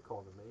of the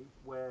economy,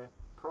 where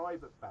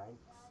private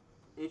banks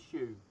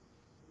issue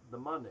the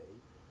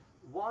money.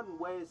 One,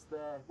 where's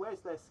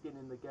their skin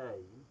in the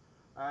game?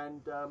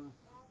 And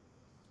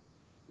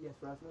yes,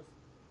 Rasmus,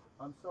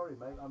 I'm sorry,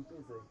 mate, I'm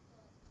busy.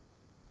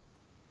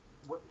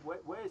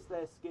 Where's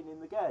their skin in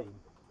the game?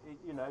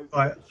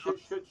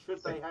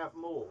 Should they have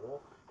more?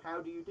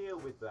 How do you deal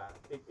with that?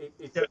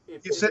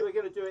 If we're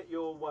going to do it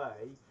your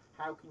way,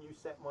 how can you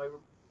set my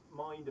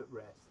mind at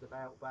rest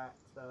about that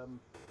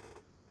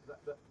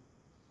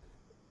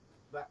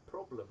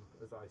problem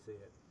as I see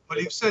it? Well,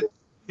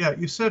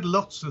 you said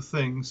lots of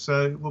things,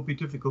 so it will be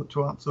difficult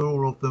to answer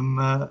all of them.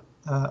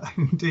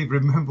 Indeed,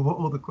 remember what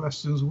all the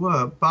questions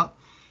were. But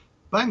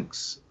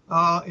banks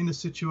are in a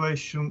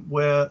situation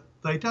where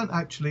they don't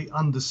actually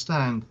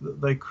understand that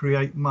they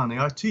create money.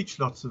 I teach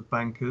lots of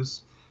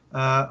bankers,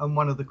 and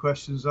one of the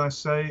questions I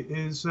say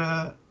is,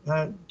 do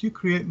you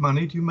create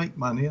money? Do you make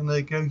money? And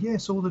they go,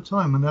 yes, all the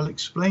time. And they'll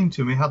explain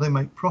to me how they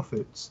make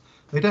profits.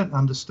 They don't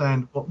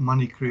understand what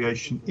money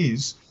creation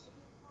is.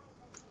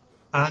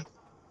 And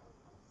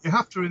you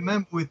have to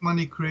remember with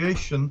money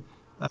creation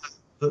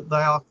that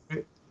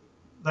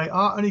they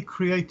are only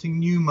creating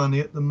new money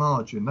at the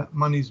margin. That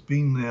money's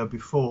been there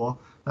before.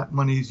 That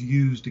money is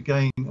used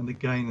again and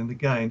again and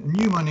again. And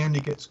new money only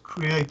gets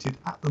created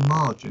at the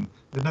margin.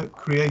 They're not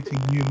creating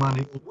new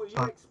money all the time. Will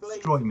you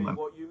explain to me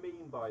what you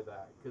mean by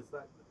that? Because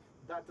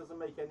that doesn't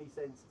make any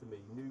sense to me.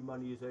 New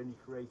money is only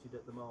created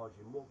at the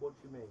margin. What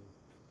do you mean?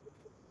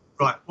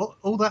 Right. Well,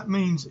 all that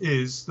means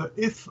is that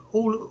if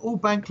all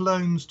bank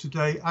loans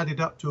today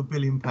added up to £1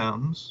 billion,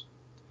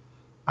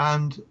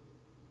 and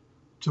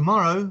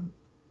tomorrow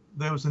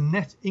there was a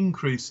net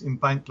increase in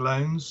bank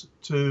loans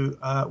to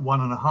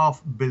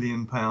 £1.5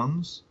 billion,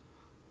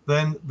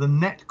 then the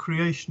net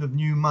creation of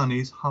new money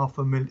is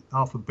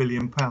 £500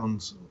 million,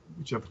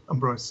 whichever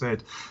number I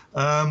said.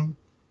 And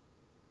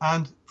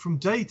from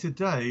day to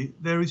day,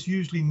 there is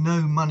usually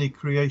no money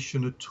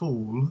creation at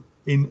all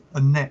in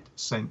a net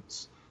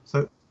sense.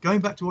 So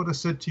going back to what I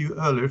said to you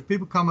earlier, if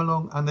people come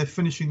along and they're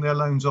finishing their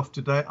loans off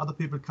today, other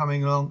people are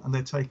coming along and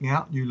they're taking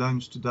out new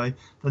loans today,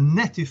 the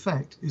net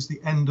effect is the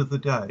end of the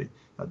day.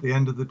 At the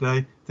end of the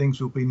day, things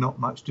will be not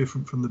much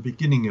different from the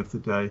beginning of the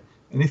day.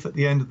 And if at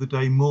the end of the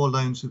day more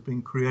loans have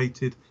been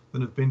created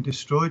than have been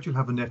destroyed, you'll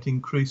have a net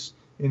increase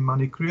in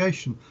money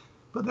creation.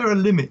 But there are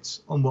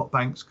limits on what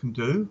banks can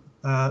do.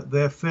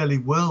 They're fairly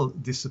well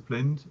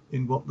disciplined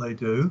in what they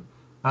do.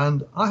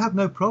 And I have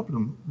no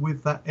problem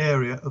with that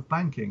area of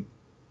banking.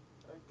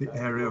 The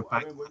area of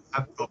banking.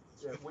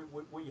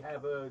 We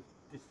have a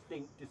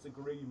distinct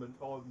disagreement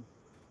on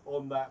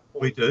that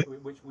point, we do.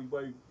 Which we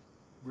won't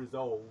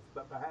resolve.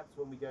 But perhaps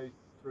when we go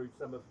through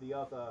some of the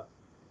other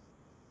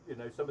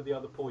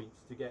points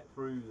to get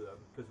through them,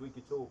 because we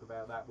could talk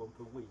about that one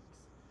for weeks.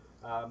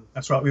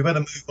 That's right. We better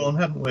move on,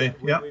 haven't we?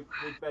 Yeah. We'd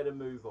better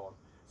move on.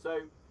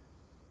 So,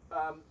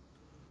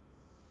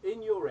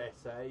 in your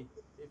essay,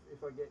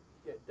 if I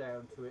get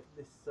down to it,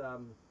 this.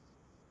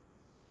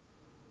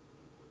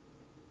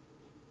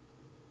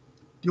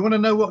 Do you want to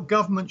know what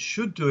government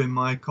should do in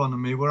my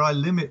economy where I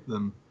limit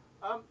them?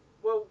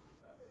 Well,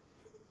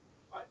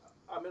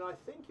 I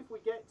think if we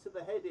get to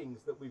the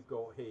headings that we've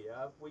got here,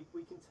 we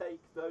can take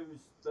those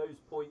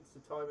points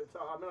time at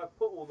time. I mean, I've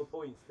put all the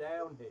points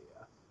down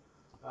here.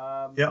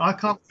 Yeah, I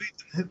can't read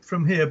them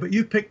from here, but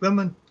you pick them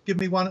and give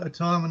me one at a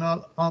time and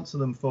I'll answer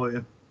them for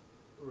you.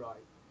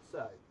 Right.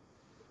 So,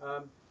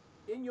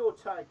 in your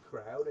tag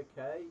crowd,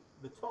 okay,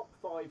 the top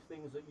 5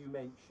 things that you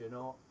mention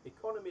are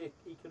economy,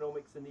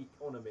 economics and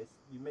economists.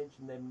 You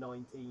mentioned them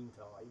 19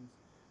 times.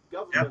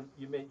 Government,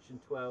 you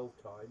mentioned 12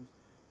 times.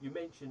 You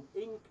mentioned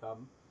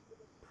income,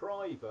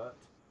 private,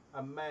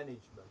 and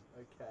management.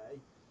 Okay,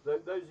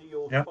 those are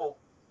your Yeah.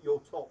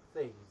 top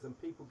things, and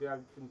people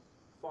can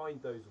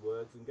find those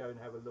words and go and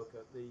have a look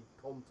at the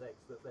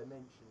context that they're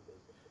mentioned in.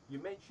 You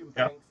mentioned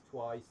Yeah. banks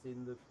twice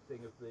in the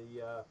thing of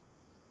the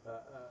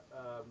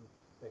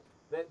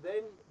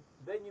thing.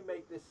 Then you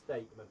make this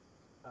statement.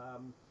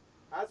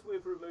 As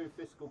we've removed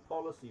fiscal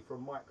policy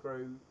from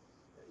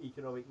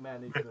macroeconomic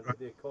management of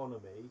the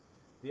economy,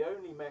 the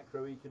only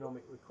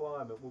macroeconomic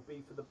requirement will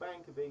be for the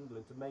Bank of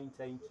England to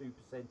maintain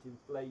 2%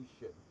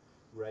 inflation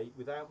rate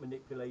without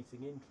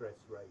manipulating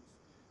interest rates.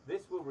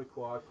 This will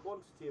require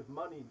quantity of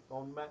money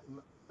on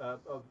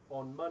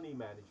money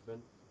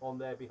management on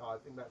their behalf. I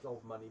think that's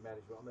of money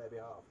management on their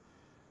behalf.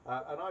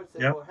 And I've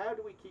said, Yeah. well, how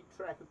do we keep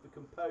track of the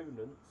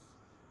components?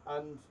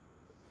 And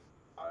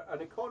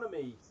an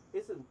economy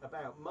isn't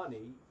about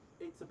money,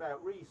 it's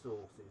about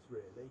resources,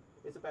 really.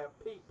 It's about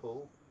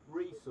people,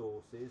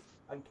 resources,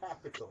 and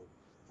capital.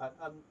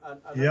 And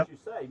Yeah. as you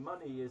say,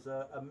 money is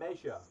a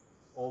measure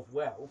of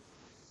wealth,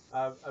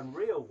 and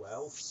real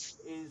wealth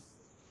is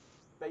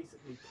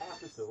basically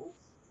capital,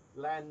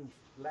 land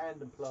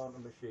and plant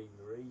and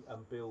machinery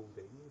and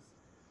buildings,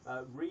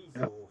 Yeah.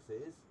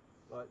 resources,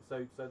 like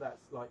so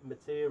that's like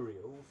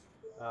materials,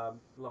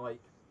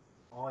 like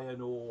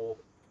iron ore,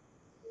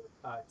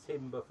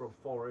 timber from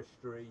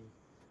forestry,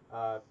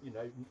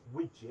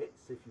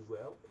 widgets, if you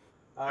will.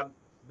 Yeah. Um,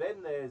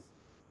 then there's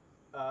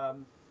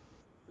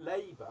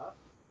labour,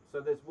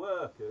 so there's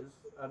workers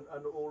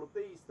and all of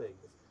these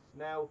things.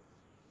 Now,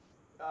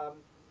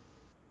 um,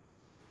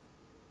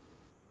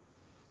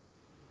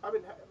 I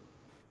mean,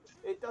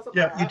 it doesn't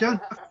Yeah. matter. You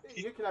don't.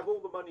 You can have all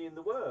the money in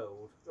the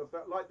world,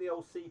 but like the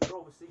old sea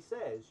prophecy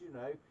says,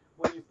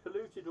 when you've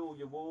polluted all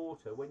your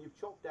water, when you've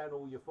chopped down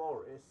all your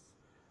forests,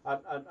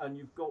 and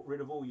you've got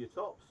rid of all your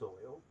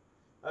topsoil,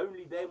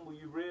 only then will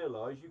you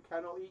realise you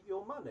cannot eat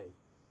your money.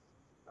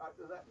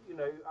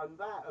 And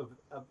that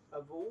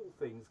of all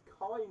things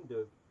kind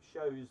of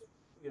shows,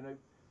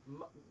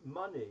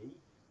 money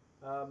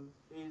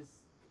is.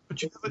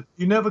 But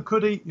you never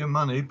could eat your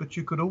money, but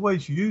you could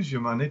always use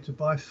your money to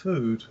buy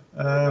food.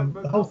 No,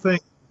 but The whole thing.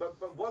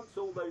 but once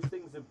all those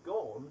things have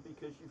gone,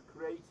 because you've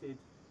created,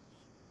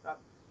 uh,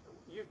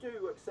 you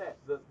do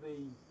accept that the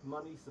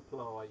money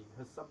supply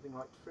has something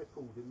like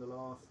tripled in the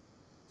last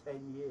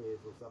 10 years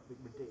or something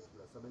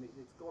ridiculous. I mean,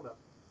 it's gone up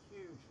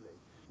hugely,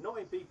 not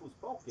in people's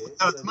pockets.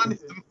 No, the money.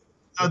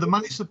 No, the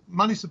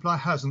money supply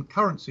hasn't.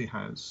 Currency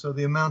has. So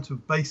the amount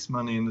of base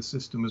money in the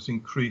system has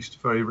increased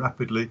very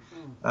rapidly.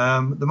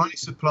 The money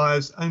supply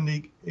has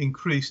only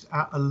increased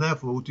at a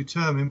level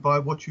determined by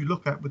what you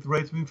look at with the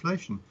rate of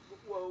inflation.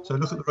 Well, So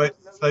look at the rate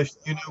of inflation.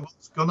 You know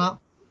what's gone up.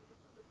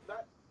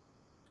 that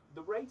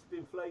the rate of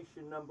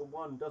inflation, number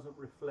one, doesn't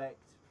reflect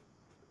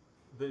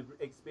the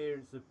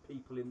experience of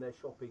people in their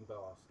shopping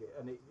basket,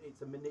 and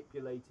it's a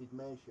manipulated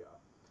measure.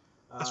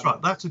 That's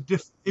right. That's a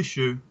different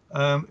issue.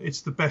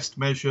 It's the best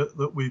measure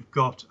that we've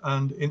got,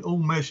 and in all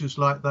measures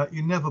like that,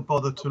 you never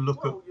bother to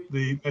look at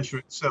the measure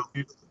itself.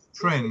 You look at the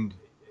trend.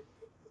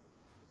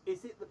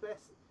 Is it the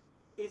best?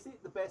 Is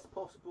it the best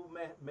possible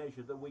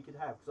measure that we could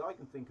have? Because I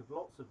can think of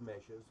lots of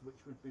measures which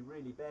would be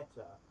really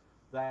better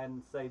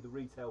than, say, the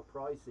retail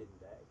price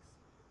index.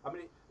 I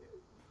mean,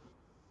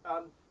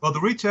 Well, the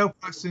retail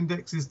price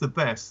index is the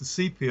best. The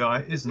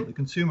CPI isn't. The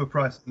consumer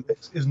price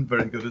index isn't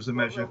very good as a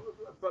measure.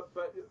 but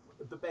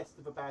the best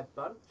of a bad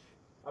bunch.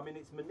 I mean,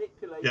 it's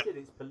manipulated. Yeah.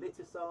 It's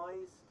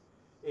politicized.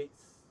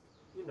 It's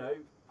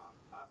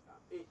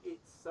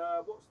it's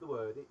what's the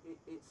word?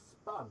 It's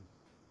spun.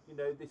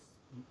 This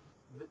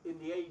in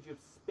the age of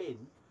spin.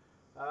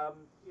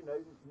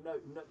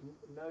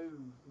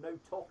 No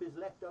top is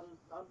left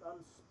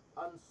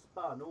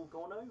unspun or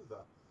gone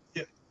over.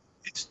 Yeah.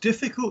 It's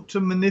difficult to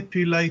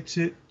manipulate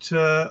it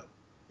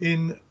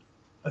in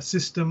a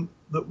system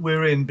that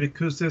we're in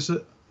because there's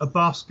a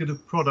basket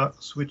of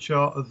products which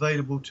are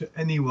available to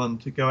anyone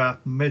to go out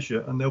and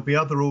measure, and there'll be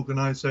other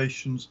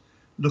organisations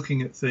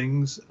looking at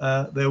things.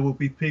 There will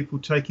be people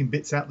taking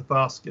bits out of the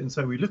basket and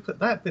say, we look at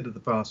that bit of the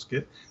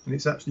basket and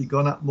it's actually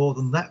gone up more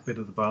than that bit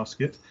of the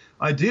basket.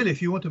 Ideally,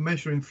 if you want to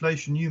measure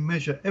inflation, you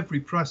measure every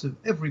price of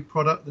every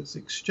product that's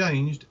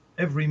exchanged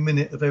every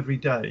minute of every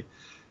day.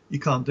 You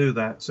can't do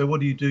that. So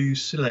what do? You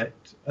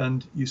select,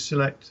 and you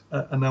select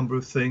a number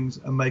of things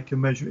and make a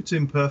measure. It's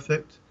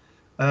imperfect,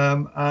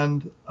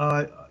 and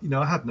I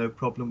have no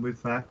problem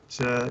with that.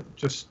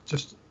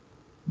 Just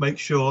make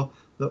sure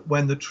that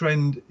when the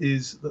trend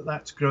is that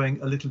that's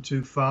growing a little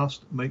too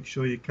fast, make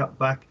sure you cut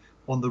back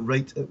on the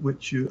rate at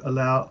which you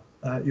allow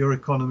your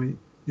economy,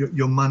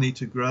 your money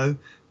to grow.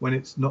 When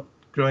it's not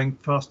growing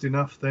fast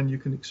enough, then you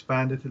can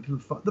expand it a little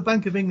far. The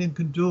Bank of England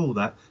can do all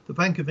that. The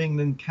Bank of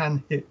England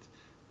can hit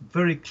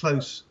very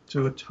close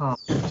to a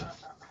target.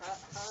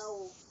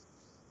 How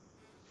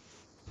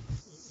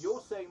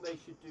you're saying they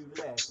should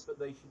do less, but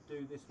they should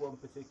do this one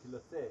particular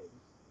thing.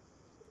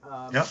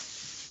 Yep.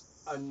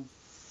 And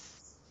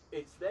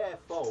it's their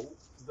fault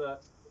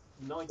that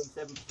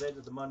 97%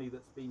 of the money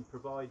that's been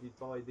provided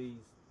by these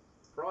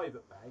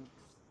private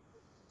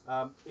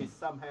banks is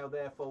somehow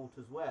their fault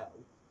as well.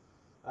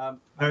 No,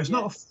 it's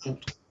not a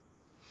fault.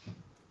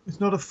 It's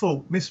not a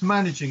fault.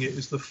 Mismanaging it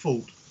is the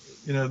fault.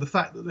 You know, the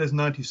fact that there's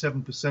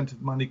 97%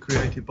 of money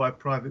created by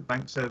private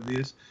banks over the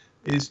years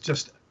is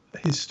just a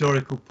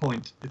historical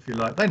point, if you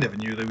like. They never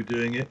knew they were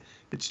doing it.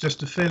 It's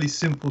just a fairly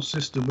simple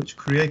system which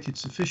created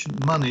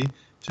sufficient money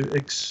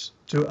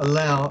to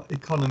allow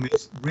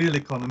economies, real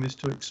economies,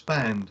 to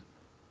expand.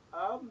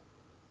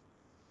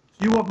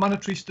 You want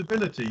monetary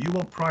stability. You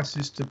want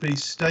prices to be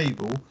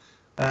stable,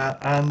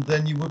 and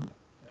then you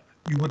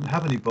wouldn't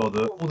have any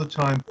bother. All the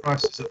time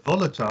prices are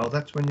volatile,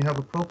 that's when you have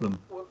a problem.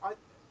 Well,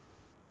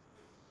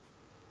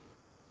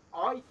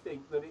 I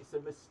think that it's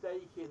a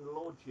mistake in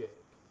logic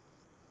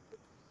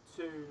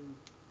to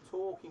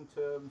talk in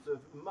terms of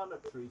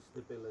monetary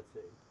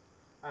stability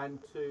and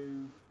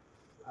to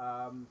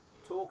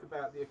talk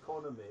about the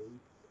economy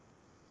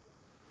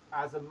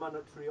as a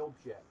monetary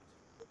object.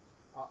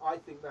 I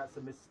think that's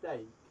a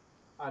mistake,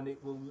 and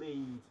it will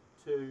lead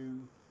to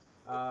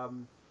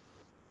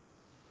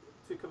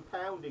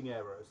compounding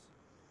errors,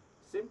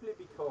 simply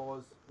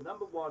because,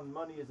 number one,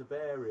 money is a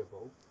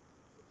variable,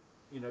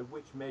 you know,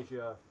 which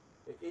measure,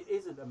 it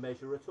isn't a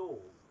measure at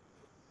all.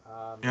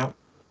 Yeah.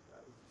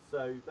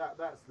 So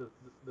that's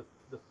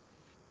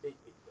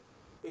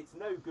it's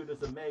no good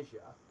as a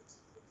measure.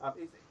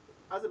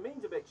 As a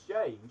means of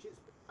exchange, it's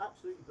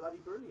absolutely bloody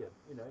brilliant.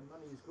 You know,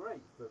 money is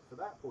great for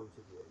that point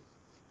of view.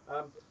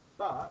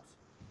 But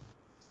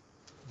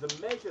the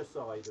measure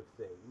side of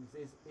things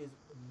is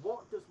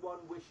what does one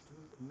wish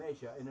to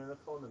measure in an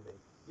economy?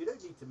 You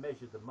don't need to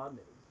measure the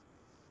money.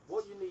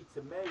 What you need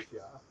to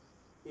measure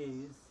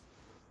is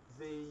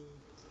the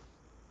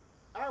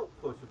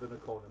output of an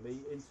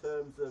economy in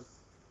terms of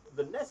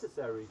the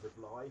necessaries of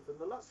life and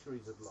the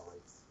luxuries of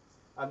life.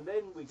 And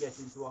then we get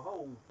into a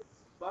whole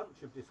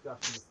bunch of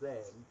discussions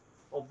then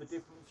of the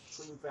difference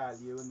between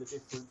value and the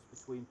difference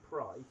between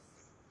price,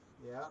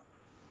 yeah,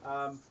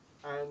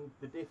 and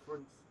the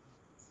difference.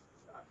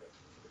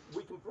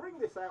 We can bring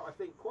this out, I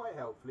think, quite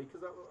helpfully,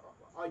 because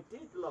I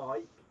did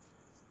like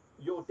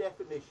your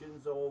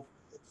definitions of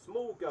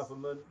small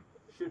government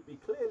should be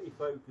clearly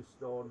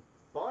focused on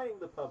buying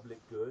the public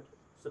good,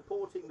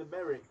 supporting the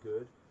merit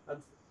good,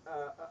 and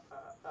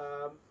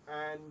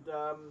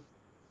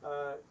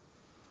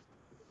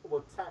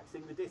well,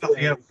 taxing the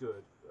dismerit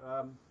good.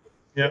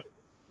 Yeah.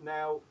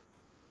 Now,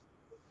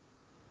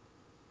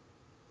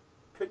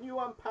 can you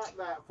unpack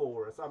that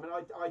for us? I mean,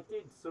 I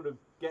did sort of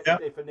get the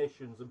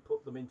definitions and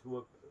put them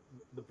into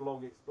the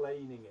blog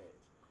explaining it.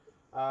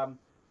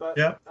 But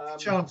yeah,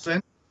 chance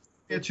then.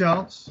 A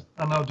chance,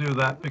 and I'll do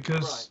that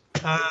because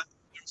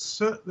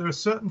there are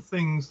certain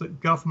things that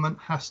government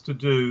has to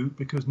do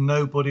because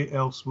nobody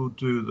else will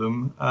do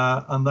them,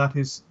 and that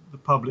is the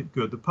public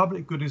good. The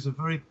public good is a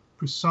very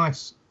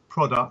precise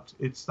product.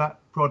 It's that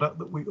product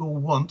that we all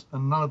want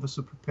and none of us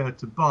are prepared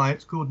to buy.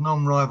 It's called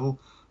non-rival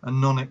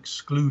and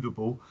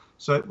non-excludable.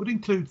 So it would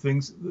include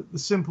things. The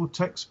simple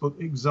textbook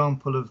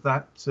example of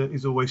that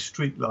is always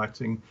street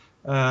lighting.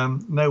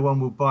 No one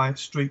will buy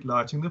street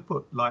lighting. They'll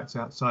put lights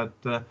outside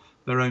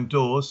their own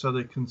doors so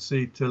they can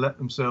see to let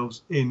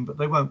themselves in, but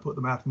they won't put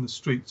them out in the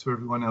streets for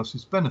everyone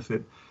else's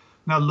benefit.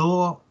 Now,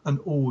 law and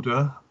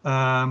order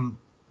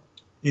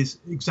is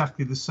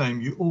exactly the same.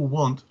 You all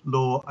want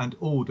law and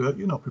order.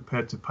 You're not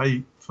prepared to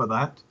pay for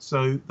that.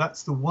 So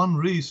that's the one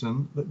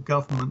reason that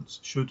governments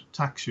should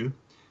tax you,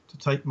 to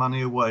take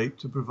money away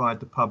to provide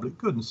the public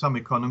good. And some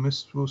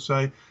economists will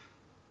say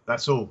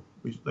that's all.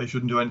 They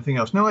shouldn't do anything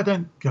else. No, I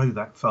don't go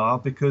that far,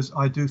 because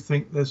I do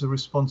think there's a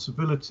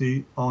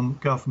responsibility on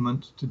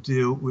government to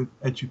deal with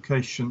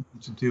education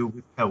and to deal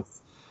with health,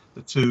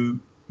 the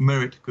two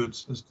merit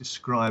goods as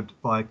described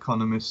by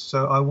economists.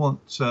 So I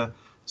want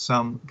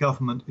some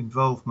government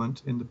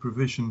involvement in the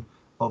provision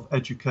of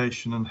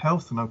education and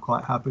health, and I'm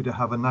quite happy to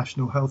have a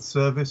national health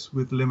service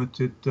with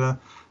limited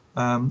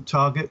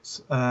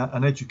targets,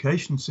 an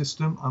education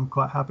system. I'm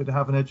quite happy to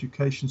have an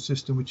education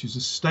system which is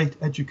a state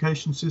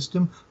education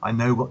system. I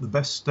know what the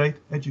best state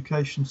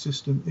education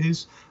system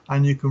is,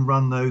 and you can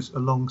run those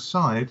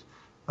alongside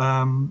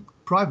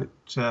private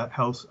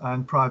health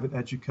and private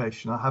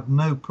education. I have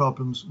no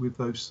problems with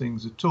those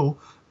things at all,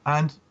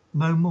 and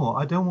no more.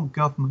 I don't want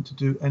government to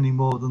do any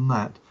more than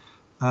that,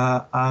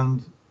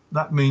 and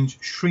that means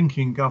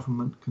shrinking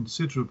government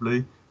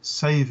considerably,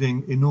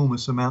 saving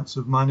enormous amounts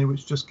of money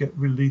which just get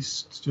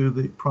released to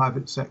the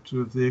private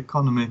sector of the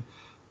economy.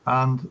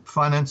 And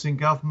financing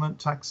government,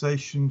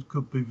 taxation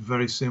could be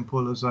very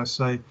simple. As I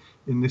say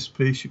in this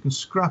piece, you can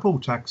scrap all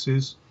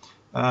taxes.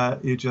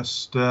 You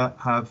just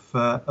have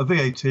a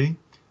VAT,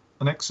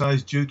 an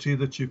excise duty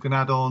that you can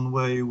add on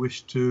where you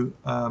wish to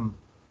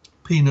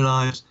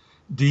penalise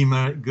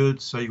demerit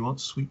goods. So you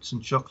want sweets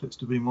and chocolates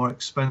to be more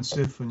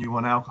expensive and you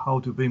want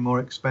alcohol to be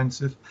more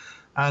expensive.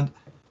 And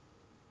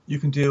you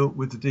can deal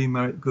with the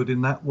demerit good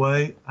in that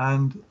way,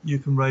 and you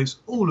can raise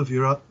all of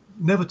your,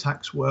 never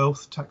tax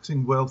wealth.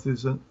 Taxing wealth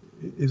is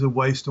a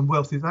waste, and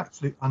wealth is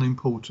actually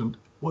unimportant.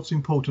 What's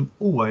important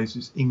always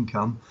is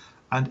income,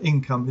 and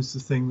income is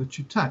the thing that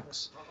you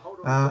tax.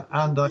 Hold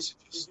on a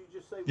second. Did you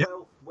just say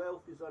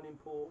wealth is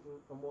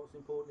unimportant and what's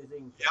important is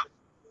income? Yeah.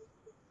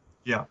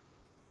 Yeah.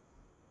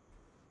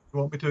 You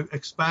want me to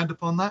expand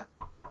upon that?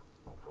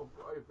 Well,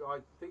 I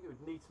think it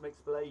would need some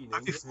explaining.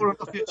 Have you fallen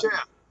off your chair?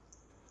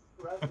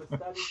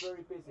 Stan is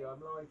very busy. I'm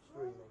live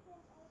streaming.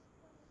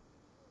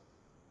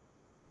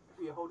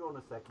 Yeah, hold on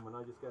a second when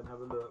I just go and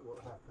have a look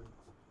what happened.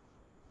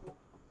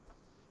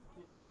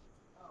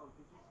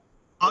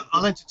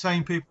 I'll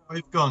entertain people while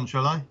you've gone,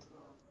 shall I?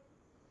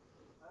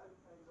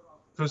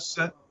 Because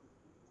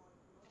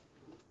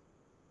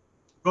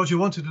Roger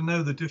wanted to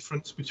know the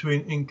difference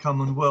between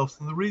income and wealth,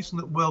 and the reason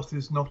that wealth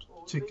is not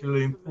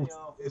particularly important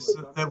is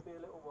that there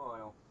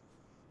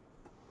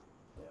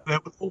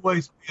will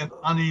always be an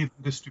uneven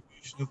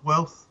distribution of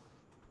wealth.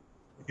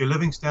 Your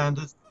living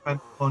standards depend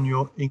upon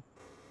your income,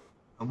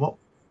 and what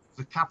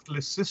is a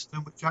capitalist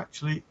system which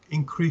actually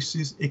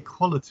increases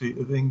equality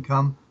of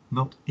income,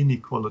 not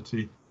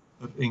inequality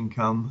of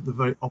income. The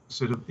very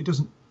opposite of it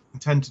doesn't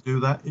intend to do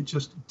that; it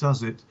just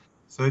does it.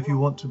 So if you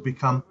want to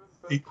become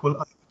equal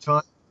over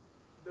time,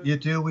 you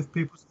deal with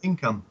people's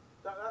income.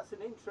 That's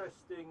an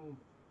interesting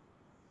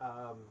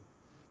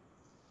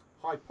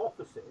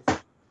hypothesis,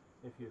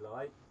 if you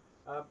like,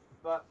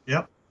 but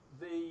Yep.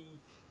 the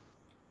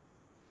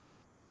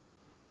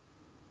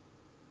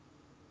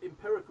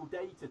empirical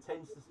data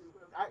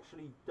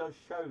actually does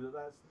show that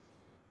that's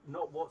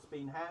not what's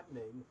been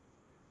happening,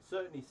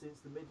 certainly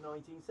since the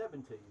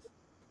mid-1970s,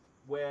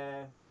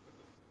 where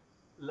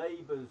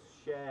Labour's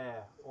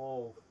share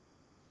of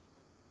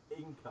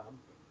income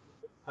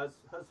has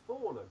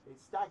fallen.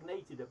 It's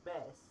stagnated at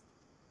best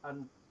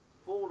and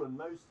fallen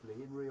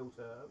mostly in real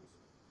terms.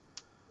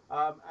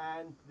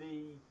 And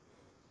the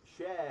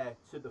share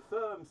to the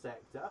firm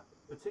sector,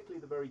 particularly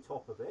the very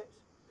top of it,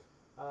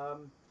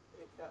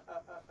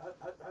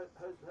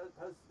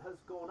 has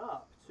gone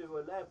up to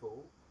a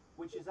level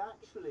which is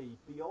actually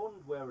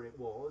beyond where it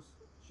was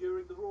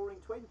during the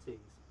Roaring Twenties,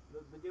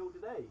 the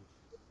Gilded Age.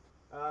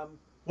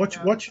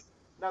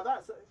 Now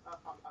that's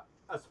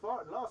as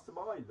far last time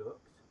I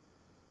looked,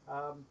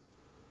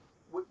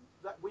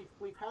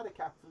 we've had a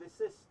capitalist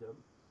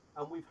system,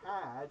 and we've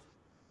had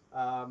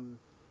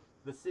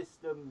the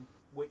system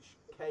which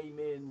came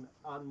in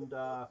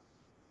under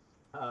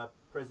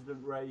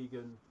President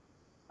Reagan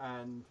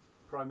and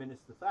Prime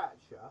Minister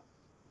Thatcher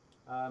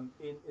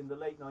in the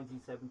late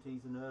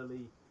 1970s and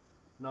early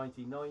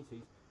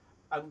 1990s,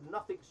 and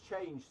nothing's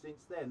changed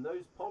since then.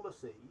 Those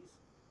policies,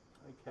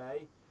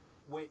 okay,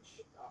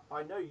 which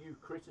I know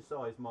you've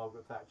criticised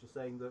Margaret Thatcher,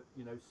 saying that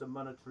some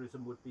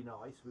monetarism would be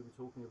nice. We were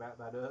talking about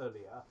that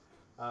earlier,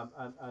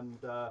 and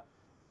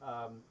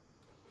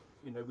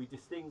we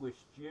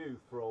distinguished you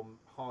from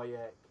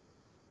Hayek,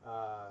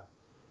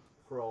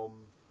 from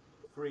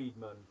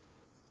Friedman,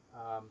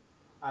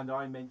 and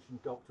I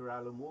mentioned Dr.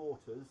 Alan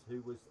Waters,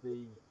 who was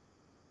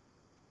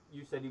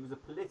you said he was a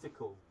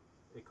political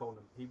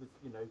economist. He was,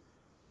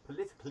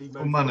 politically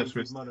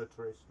motivated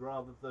monetarist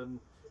rather than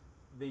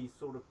the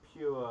sort of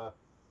pure,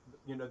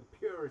 the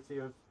purity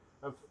of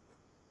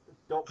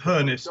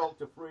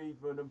Dr.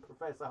 Friedman and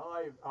Professor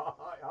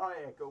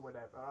Hayek or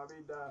whatever.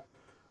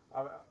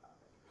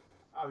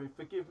 I mean,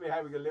 forgive me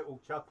having a little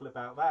chuckle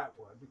about that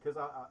one, because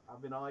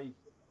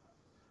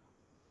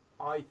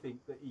I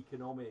think that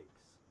economics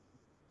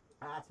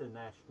at a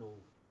national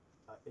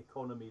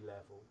economy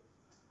level,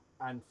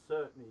 and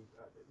certainly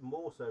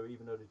more so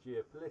even at a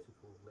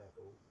geopolitical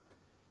level,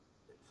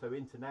 so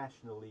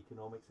international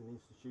economics and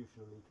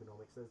institutional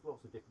economics, there's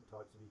lots of different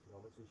types of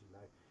economics, as you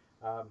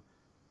know,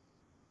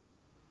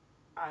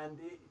 and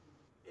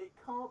it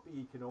can't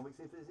be economics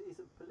if it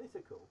isn't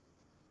political.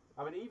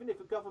 I mean, even if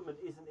a government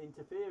isn't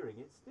interfering,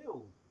 it's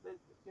still,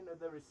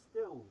 there is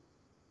still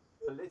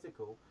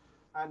political.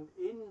 And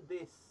in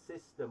this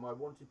system, I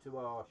wanted to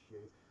ask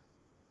you,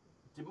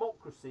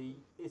 democracy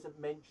isn't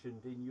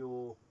mentioned in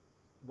your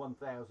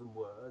 1,000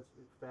 words,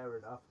 fair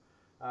enough,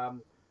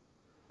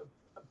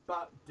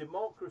 but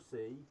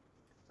democracy,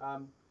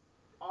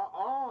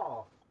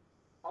 are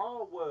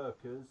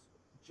workers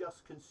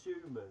just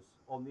consumers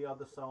on the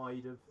other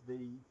side of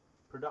the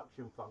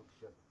production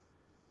function?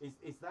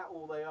 Is that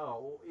all they are,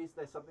 or is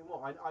there something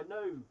more? I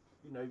know,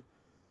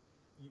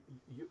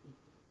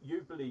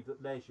 you believe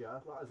that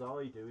leisure, like as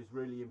I do, is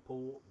really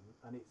important,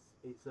 and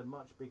it's a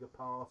much bigger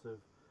part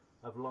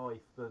of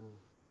life than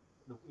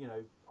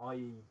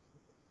i.e.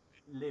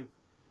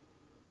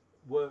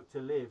 work to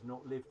live,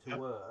 not live to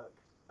work,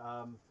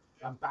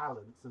 and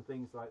balance and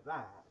things like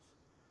that.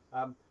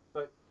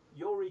 But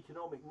your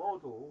economic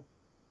model,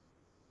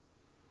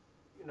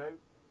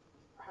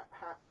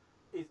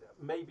 is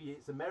maybe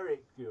it's a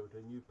merit good,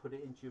 and you put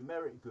it into your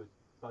merit good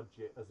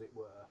budget, as it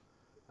were.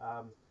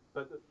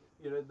 But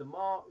does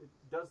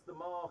the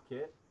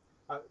market?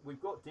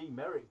 We've got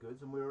demerit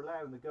goods, and we're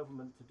allowing the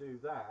government to do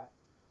that.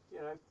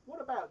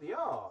 What about the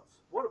arts?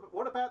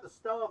 What about the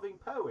starving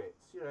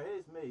poets?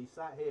 Here's me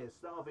sat here,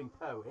 starving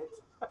poet.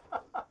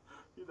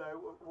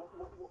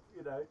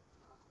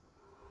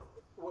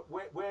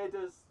 Where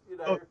does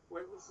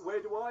where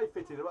do I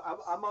fit in?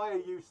 Am I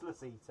a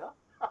useless eater?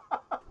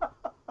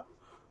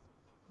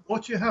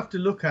 What you have to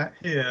look at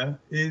here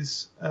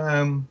is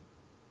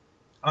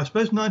I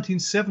suppose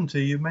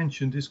 1970 you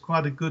mentioned is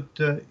quite a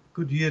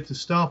good year to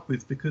start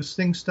with, because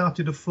things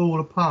started to fall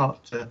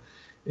apart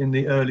in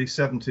the early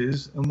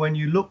 70s, and when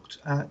you looked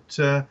at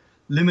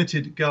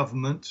limited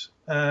government,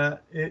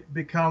 it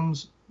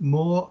becomes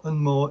more and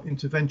more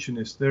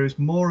interventionist. There is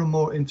more and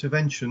more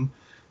intervention.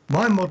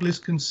 My model is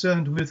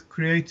concerned with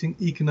creating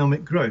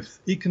economic growth.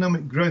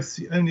 Economic growth is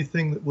the only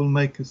thing that will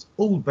make us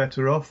all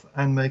better off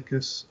and make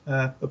us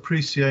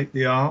appreciate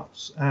the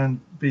arts and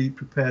be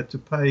prepared to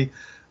pay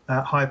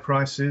high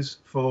prices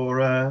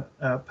for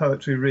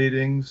poetry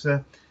readings,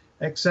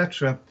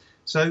 etc.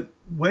 So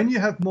when you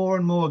have more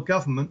and more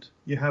government,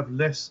 you have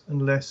less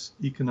and less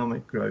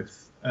economic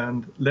growth,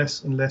 and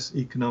less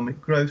economic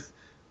growth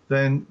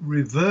then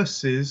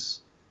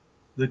reverses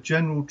the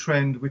general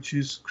trend, which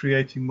is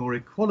creating more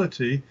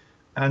equality,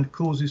 and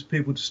causes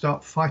people to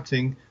start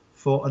fighting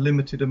for a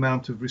limited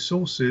amount of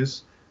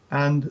resources.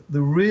 And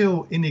the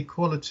real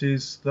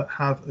inequalities that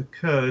have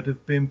occurred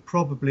have been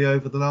probably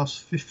over the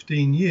last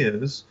 15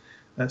 years,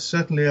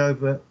 certainly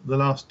over the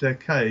last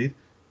decade,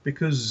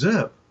 because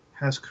ZERP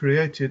has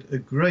created a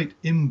great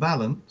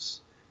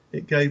imbalance.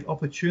 It gave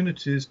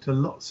opportunities to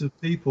lots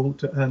of people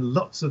to earn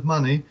lots of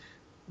money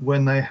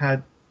when they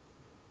had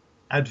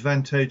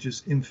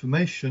advantageous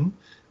information,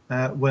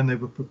 when they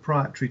were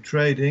proprietary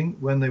trading,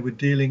 when they were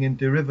dealing in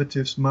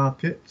derivatives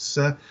markets.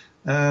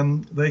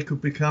 They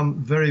could become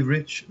very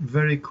rich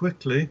very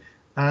quickly,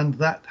 and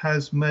that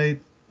has made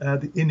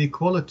the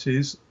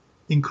inequalities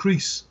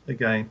increase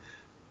again.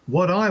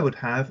 What I would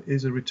have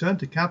is a return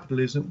to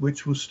capitalism,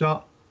 which will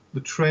start the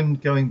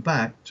trend going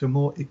back to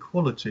more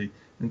equality.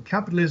 And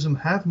capitalism,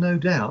 have no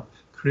doubt,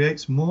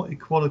 creates more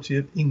equality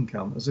of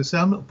income. As I say,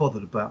 I'm not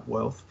bothered about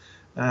wealth.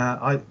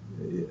 I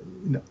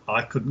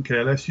couldn't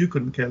care less. You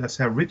couldn't care less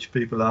how rich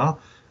people are.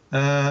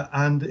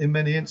 And in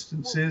many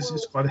instances,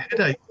 it's quite a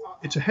headache.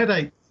 It's a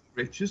headache,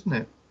 rich, isn't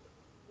it?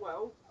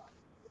 Well,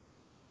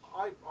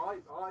 I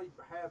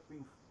have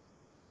been.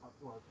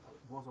 Well,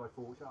 was I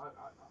fortunate?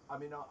 I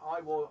mean,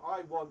 I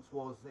once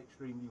was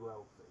extremely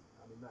wealthy.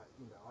 I mean, that,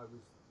 you know, I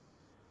was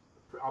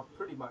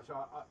pretty much.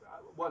 At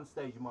one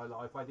stage in my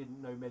life, I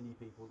didn't know many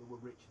people that were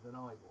richer than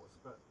I was.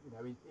 But you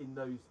know, in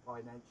those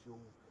financial,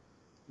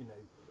 you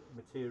know,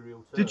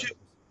 material Did you? terms.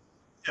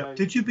 So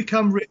Did you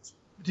become rich?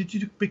 Did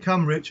you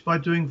become rich by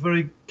doing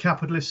very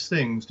capitalist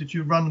things? Did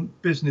you run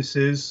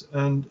businesses,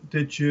 and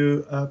did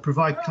you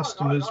provide no,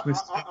 customers with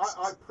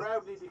I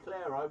proudly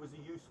declare I was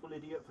a useful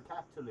idiot for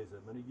capitalism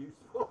and a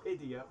useful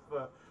idiot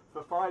for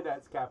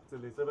finance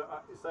capitalism.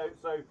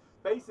 So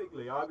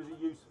basically, I was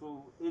a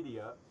useful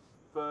idiot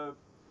for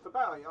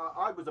bowing.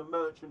 I was a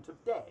merchant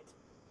of debt,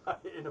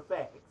 in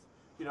effect.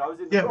 You know, I was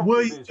in the Yeah,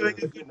 were property you doing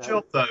business. a You good know,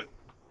 job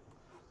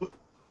though?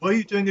 Were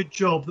you doing a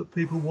job that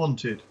people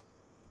wanted?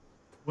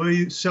 Were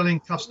you selling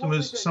well,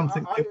 customers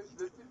something people?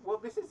 well,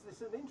 this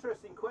is an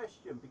interesting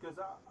question because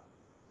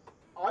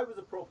I was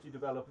a property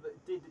developer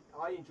that did.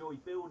 I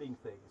enjoyed building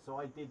things, so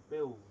I did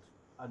build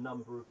a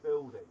number of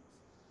buildings.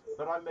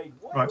 But I made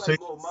Right, so way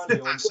you more money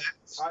flip on.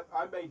 assets.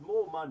 I made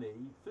more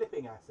money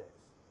flipping assets,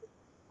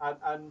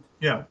 and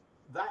Yeah,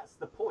 that's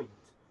the point.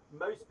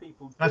 Most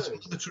people that's do.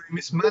 monetary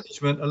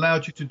mismanagement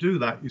allowed you to do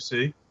that. You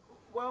see.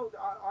 Well,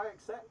 I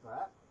accept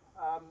that,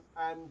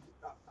 and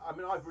I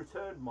mean I've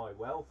returned my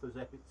wealth as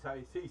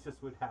Epictetus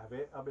would have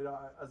it. I mean,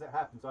 as it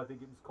happens, I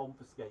think it was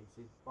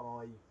confiscated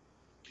by,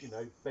 you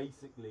know,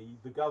 basically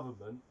the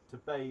government to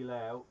bail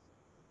out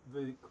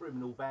the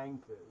criminal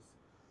bankers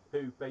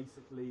who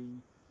basically,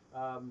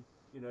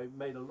 you know,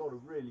 made a lot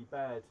of really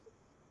bad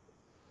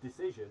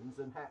decisions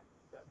and had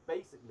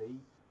basically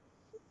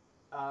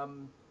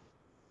um,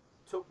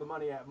 took the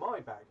money out of my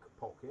back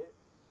pocket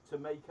to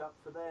make up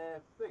for their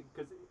thing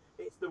because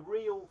it's the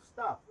real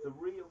stuff, the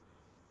real.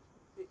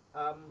 It,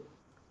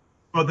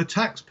 Well, the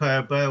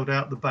taxpayer bailed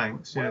out the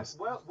banks. Yes.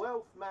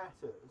 wealth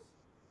matters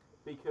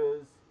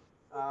because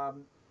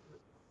um,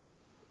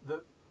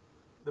 the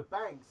the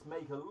banks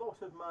make a lot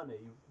of money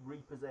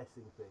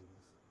repossessing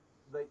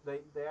things.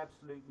 They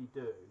absolutely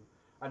do.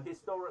 And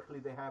historically,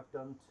 they have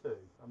done too.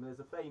 I mean, there's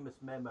a famous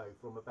memo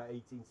from about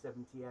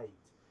 1878,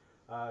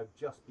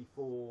 just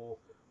before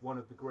one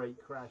of the great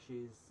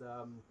crashes,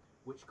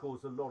 which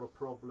caused a lot of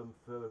problem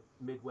for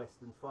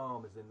Midwestern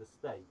farmers in the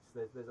States.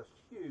 There's a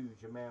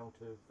huge amount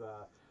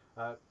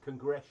of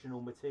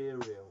congressional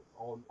material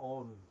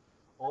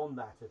on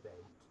that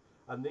event.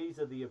 And these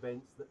are the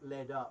events that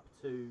led up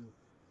to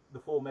the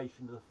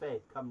formation of the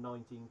Fed come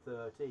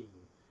 1913.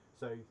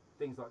 So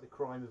things like the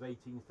crime of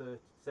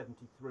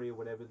 1873 or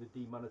whatever, the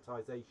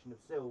demonetization of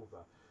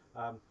silver.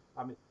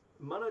 I mean,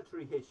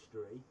 monetary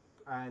history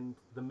and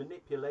the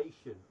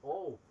manipulation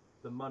of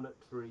the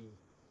monetary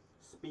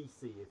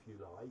specie, if you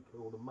like,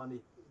 or the money,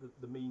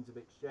 the means of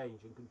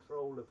exchange and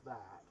control of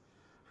that,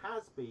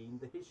 has been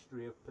the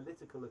history of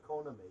political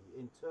economy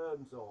in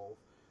terms of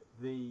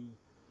the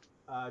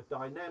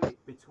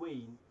dynamic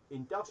between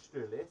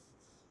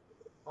industrialists,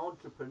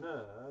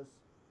 entrepreneurs,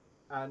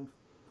 and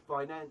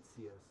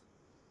financiers.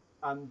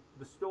 And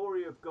the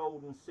story of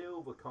gold and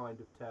silver kind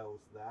of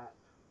tells that,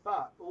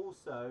 but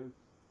also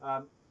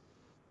um,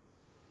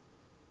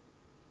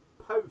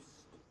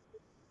 post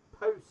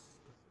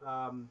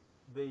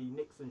the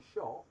Nixon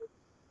shock.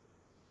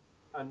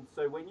 And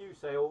so when you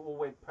say all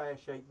went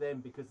pear-shaped then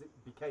because it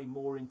became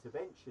more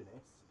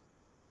interventionist,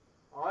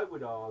 I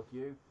would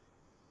argue,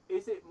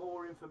 is it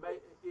more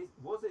information?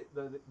 Was it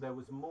that there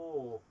was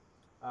more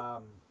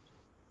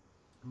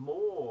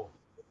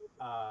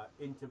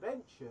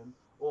intervention,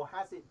 or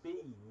has it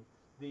been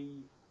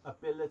the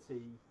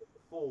ability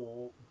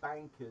for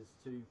bankers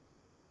to,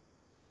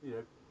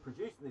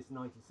 produce this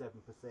 97%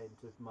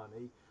 of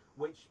money,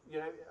 which, I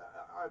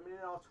mean,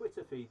 in our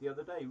Twitter feed the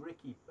other day,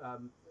 Ricky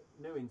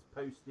Newins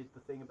posted the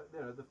thing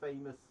about, the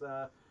famous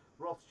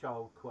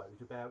Rothschild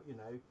quote about,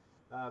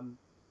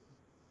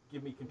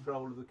 give me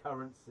control of the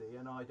currency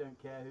and I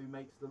don't care who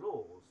makes the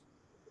laws.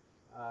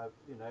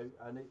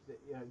 And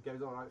it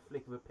goes on like a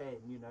flick of a pen,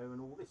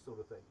 and all this sort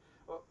of thing.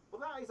 Well,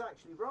 that is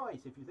actually right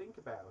if you think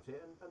about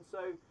it. And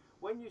so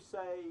when you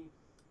say,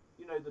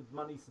 the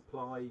money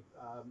supply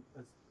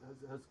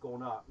has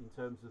gone up in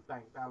terms of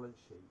bank balance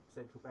sheets,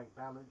 central bank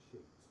balance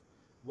sheets,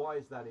 why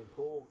is that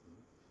important?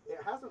 It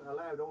hasn't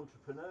allowed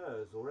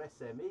entrepreneurs or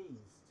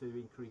SMEs to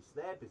increase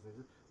their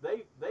businesses.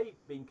 They've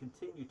been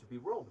continued to be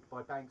robbed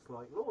by banks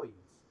like Lloyd's.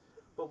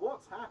 But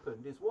what's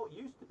happened is what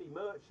used to be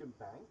merchant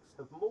banks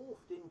have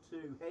morphed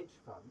into hedge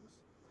funds.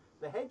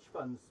 The hedge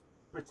funds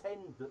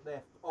pretend that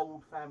they're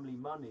old family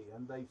money,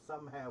 and they've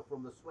somehow,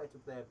 from the sweat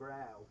of their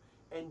brow,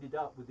 ended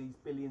up with these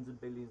billions and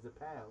billions of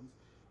pounds.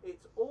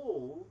 It's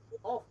all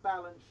off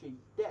balance sheet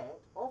debt,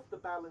 off the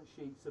balance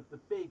sheets of the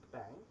big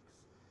banks.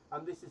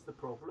 And this is the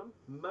problem.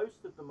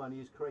 Most of the money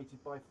is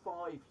created by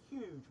 5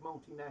 huge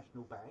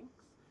multinational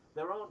banks.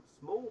 There aren't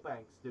small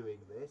banks doing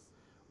this.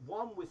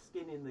 One, with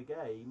skin in the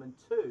game, and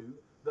 2,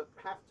 that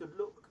have to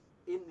look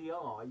in the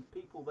eye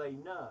people they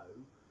know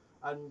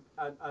and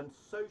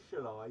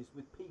socialise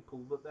with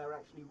people that they're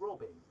actually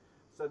robbing.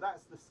 So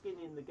that's the skin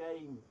in the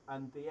game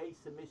and the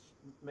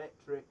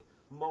asymmetric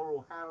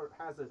moral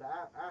hazard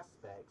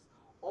aspects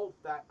of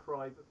that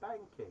private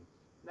banking.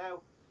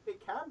 Now, it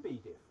can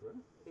be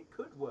different. It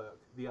could work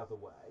the other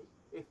way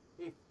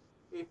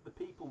if the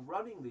people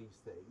running these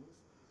things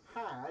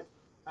had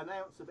an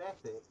ounce of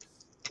ethics.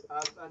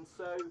 And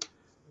so,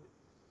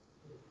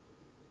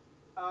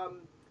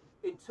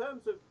 in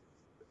terms of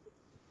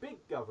big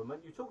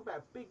government, you talk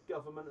about big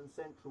government and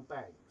central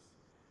banks,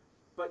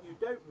 but you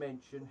don't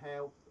mention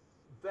how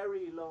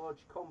very large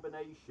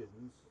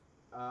combinations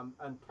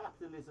and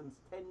capitalism's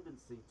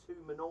tendency to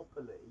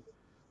monopoly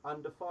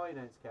under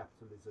finance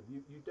capitalism.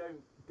 You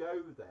don't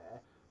go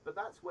there, but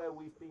that's where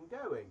we've been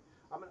going.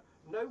 I mean,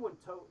 no one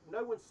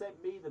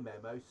sent me the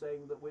memo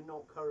saying that we're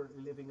not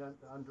currently living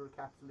under a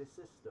capitalist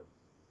system.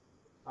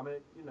 I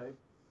mean,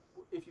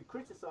 if you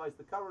criticise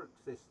the current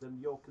system,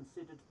 you're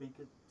considered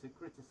to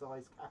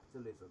criticise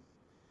capitalism.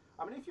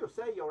 I mean, if you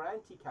say you're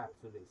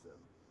anti-capitalism,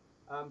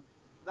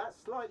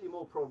 that's slightly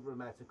more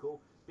problematical,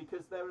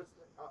 because there is,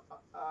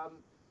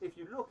 if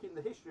you look in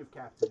the history of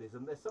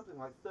capitalism, there's something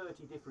like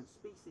 30 different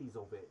species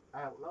of it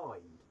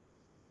outlined.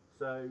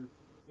 So,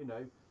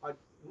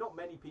 not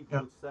many people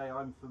would say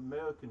I'm for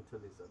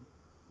mercantilism,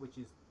 which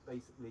is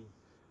basically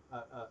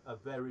a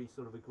very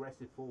sort of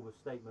aggressive form of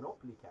state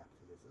monopoly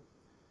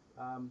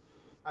capitalism.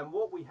 And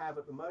what we have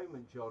at the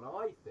moment, John,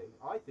 I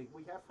think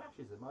we have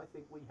fascism. I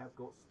think we have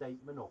got state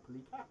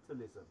monopoly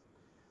capitalism.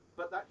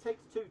 But that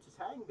takes 2 to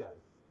tango.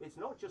 It's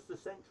not just the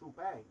central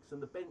banks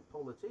and the bent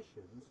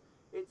politicians.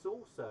 It's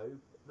also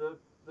the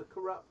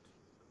corrupt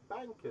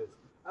bankers.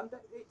 And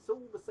it's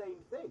all the same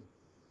thing,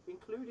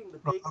 including the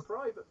big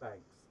private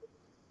banks.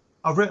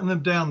 I've written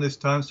them down this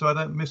time so I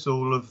don't miss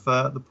all of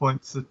the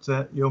points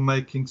that you're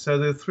making. So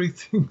there are 3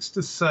 things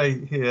to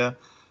say here.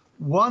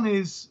 One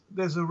is,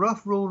 there's a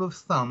rough rule of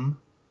thumb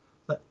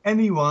that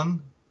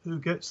anyone who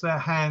gets their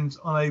hands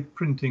on a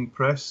printing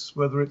press,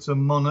 whether it's a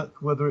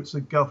monarch, whether it's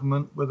a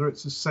government, whether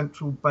it's a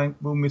central bank,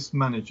 will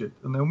mismanage it.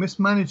 And they'll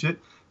mismanage it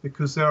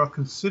because there are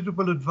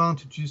considerable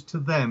advantages to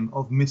them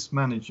of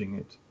mismanaging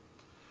it.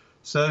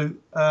 So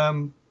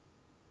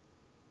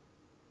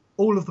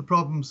all of the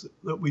problems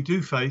that we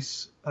do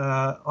face,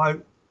 I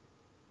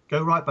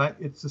go right back,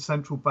 it's the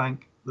central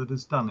bank that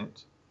has done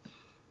it.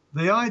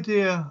 The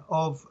idea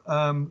of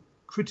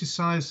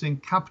criticising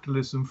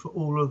capitalism for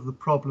all of the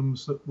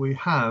problems that we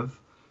have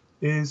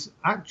is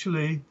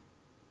actually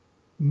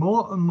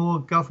more and more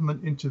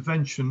government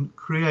intervention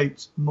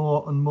creates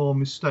more and more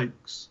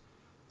mistakes.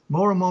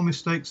 More and more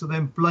mistakes are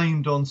then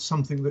blamed on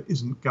something that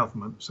isn't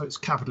government. So it's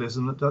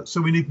capitalism that does.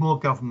 So we need more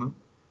government.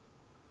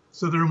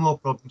 So there are more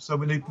problems. So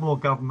we need more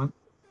government.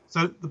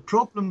 So the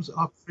problems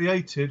are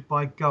created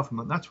by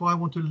government. That's why I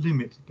want to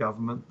limit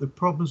government. The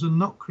problems are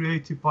not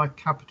created by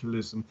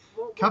capitalism.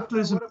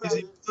 Capitalism is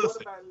imperfect.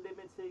 What about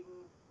limiting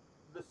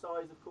the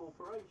size of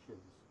corporations?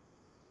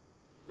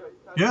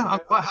 Yeah, I'm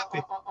quite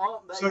happy.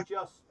 Aren't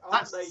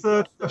they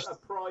So just a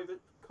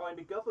private kind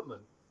of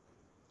government?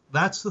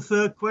 That's the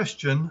third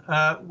question,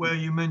 where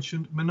you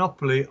mentioned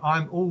monopoly.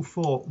 I'm all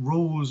for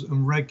rules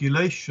and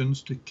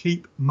regulations to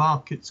keep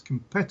markets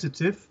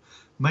competitive,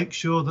 make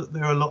sure that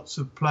there are lots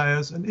of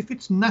players. And if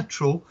it's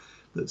natural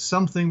that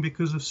something,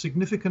 because of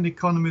significant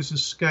economies of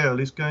scale,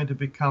 is going to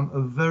become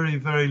a very,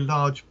 very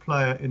large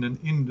player in an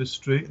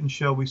industry, and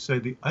shall we say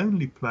the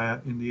only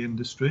player in the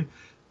industry,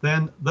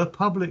 then the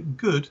public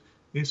good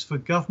is for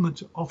government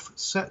to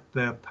offset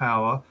their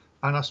power.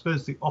 And I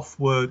suppose the off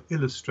word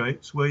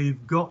illustrates where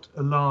you've got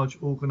a large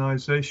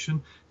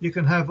organisation, you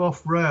can have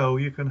off rail,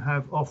 you can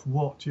have off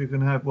what, you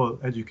can have, well,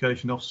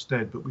 education,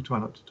 Ofsted, but we try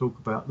not to talk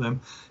about them.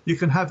 You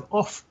can have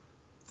off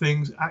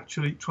things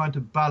actually trying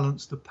to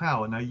balance the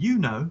power. Now, you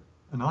know,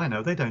 and I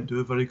know they don't do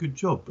a very good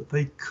job, but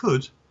they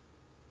could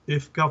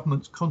if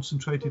governments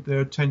concentrated their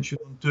attention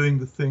on doing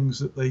the things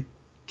that they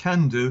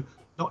can do,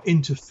 not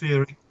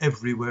interfering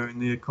everywhere in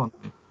the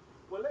economy.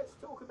 Well, let's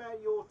talk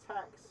about your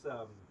tax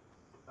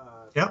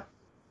Yeah.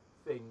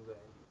 thing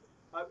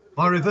then.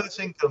 My reverse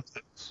income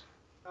tax.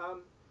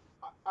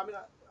 I mean,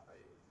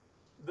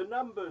 the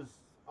numbers,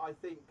 I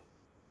think,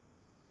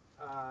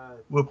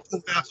 were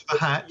pulled out of a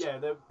hat. Yeah,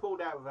 they're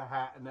pulled out of a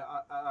hat, and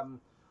I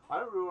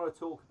don't really want to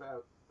talk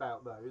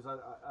about those.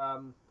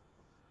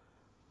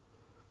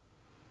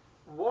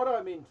 What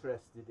I'm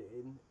interested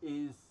in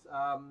is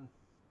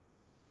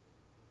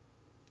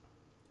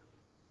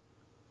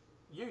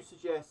you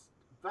suggest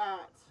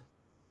that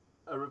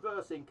a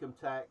reverse income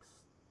tax,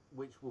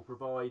 which will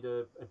provide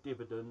a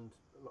dividend,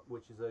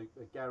 which is a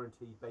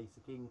guaranteed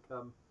basic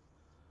income,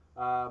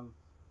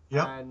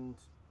 and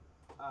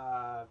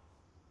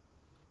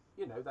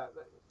you know that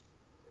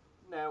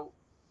now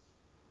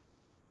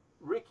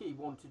Ricky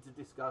wanted to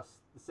discuss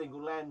the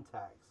single land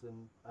tax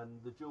and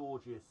the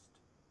Georgist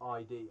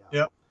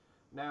idea.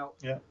 Now,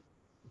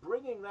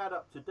 bringing that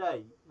up to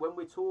date, when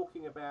we're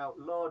talking about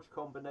large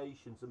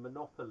combinations and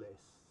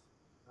monopolists,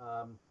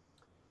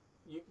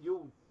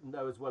 you'll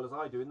know as well as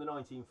I do, in the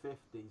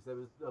 1950s there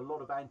was a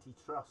lot of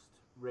antitrust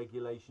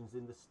regulations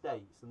in the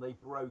States, and they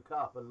broke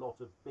up a lot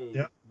of big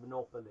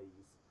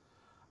monopolies.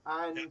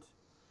 And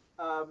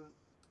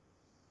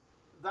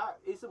that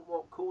isn't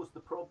what caused the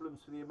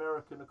problems for the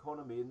American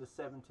economy in the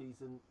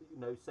 70s and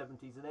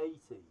 70s and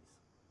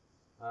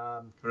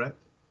 80s. Correct.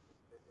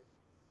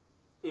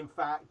 In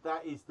fact,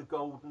 that is the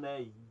golden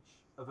age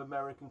of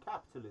American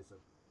capitalism.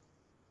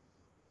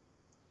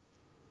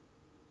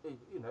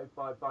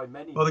 By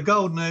many. Well, the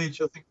golden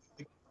age, I think.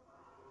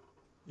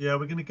 Yeah,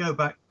 we're going to go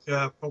back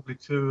probably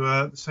to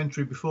the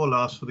century before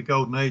last for the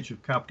golden age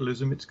of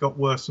capitalism. It's got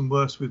worse and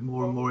worse with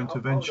more and more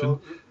intervention.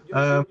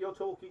 You're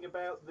talking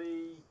about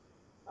the.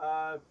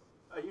 Are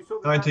you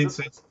talking 19th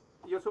century?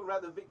 You're talking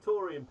about the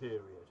Victorian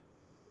period.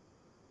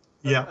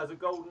 As a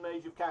golden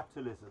age of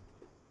capitalism.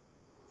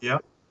 Yeah.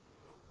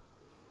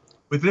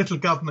 With little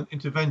government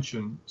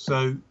intervention,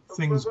 so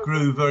things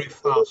grew very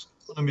fast.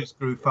 Economies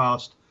grew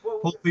fast.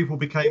 Poor people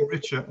became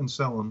richer, and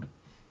so on.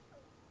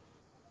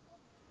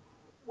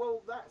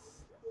 Well,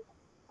 that's.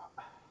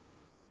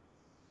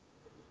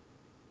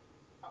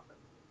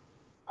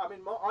 I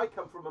mean, I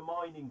come from a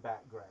mining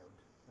background.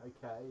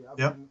 Okay.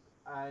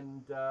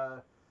 And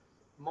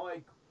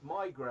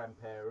my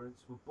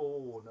grandparents were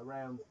born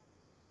around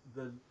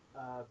the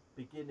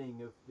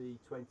beginning of the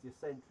 20th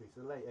century,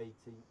 so late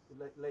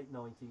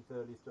 19th,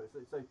 early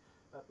 20th. So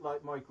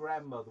like my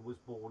grandmother was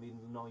born in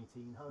the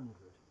 1900,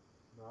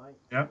 right?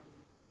 Yeah.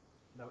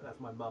 No, that's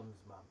my mum's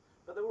mum.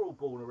 But they were all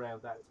born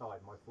around that time,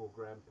 my four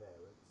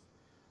grandparents.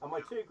 And my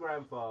two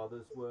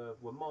grandfathers were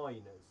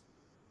miners,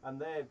 and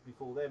they're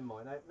before them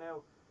miners.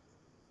 Now,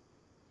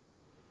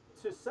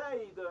 to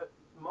say that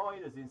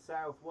miners in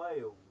South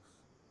Wales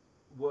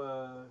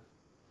were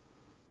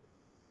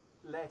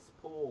less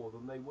poor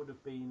than they would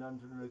have been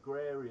under an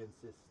agrarian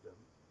system,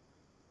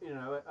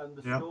 and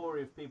the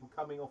story of people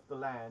coming off the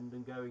land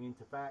and going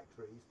into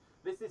factories.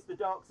 This is the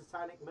dark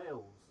satanic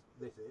mills.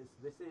 This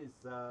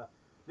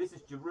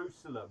is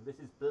Jerusalem. This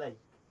is Blake,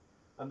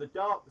 and the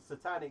dark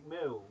satanic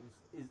mills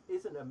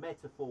isn't a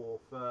metaphor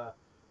for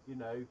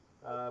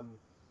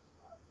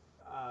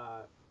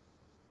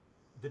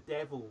the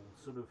devil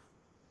sort of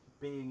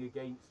being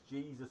against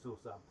Jesus or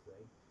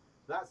something.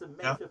 That's a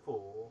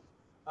metaphor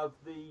of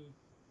the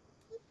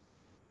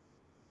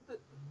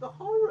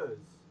horrors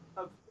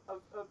of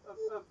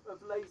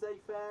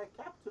laissez-faire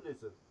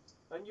capitalism,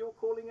 and you're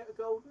calling it a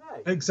golden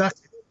age.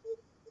 Exactly.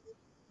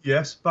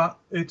 Yes, but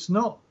it's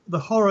not. The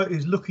horror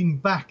is looking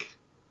back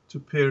to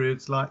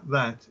periods like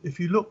that. If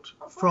you looked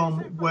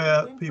from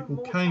where people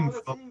came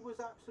from, was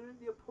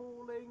absolutely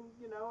appalling.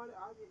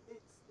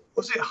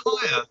 Was it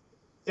higher?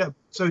 Yeah.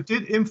 So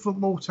did infant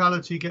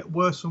mortality get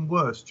worse and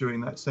worse during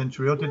that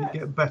century, or did it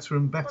get better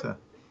and better?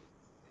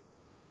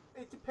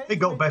 It depends. It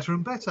got better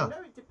and better.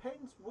 No, it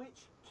depends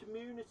which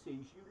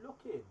communities you look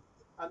in,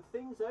 and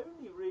things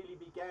only really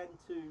began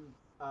to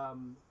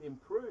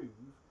improve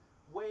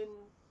when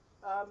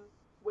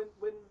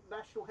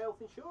national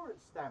health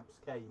insurance stamps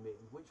came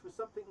in, which was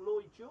something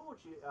Lloyd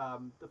George,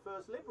 the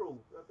first Liberal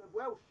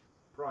Welsh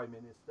Prime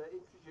Minister,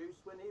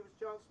 introduced when he was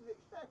Chancellor of the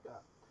Exchequer,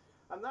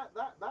 and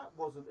that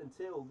wasn't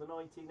until the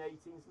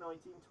 1918s,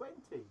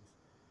 1920s.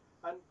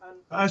 And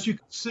as you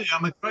can see,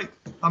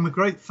 I'm a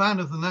great fan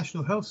of the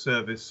National Health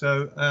Service,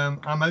 so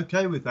I'm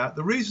okay with that.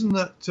 The reason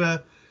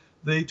that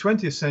the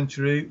 20th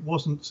century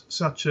wasn't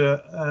such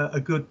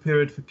a good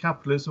period for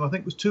capitalism. I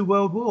think it was 2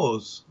 world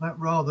wars that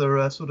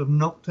rather sort of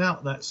knocked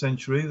out that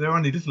century. There are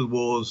only little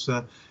wars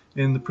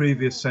in the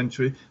previous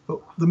century. But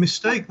the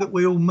mistake that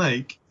we all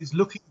make is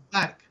looking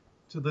back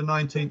to the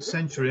 19th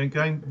century and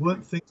going,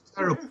 weren't things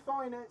terrible? Who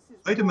finances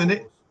Wait a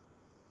minute.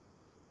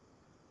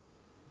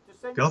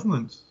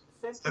 Government.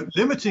 So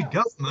limited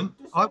government.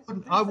 I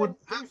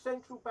wouldn't do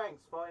central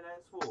banks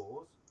finance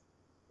wars?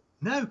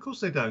 No, of course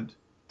they don't.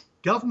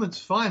 Governments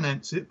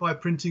finance it by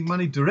printing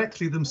money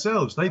directly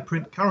themselves. They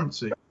print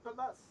currency. But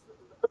that's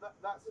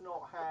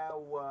not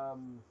how.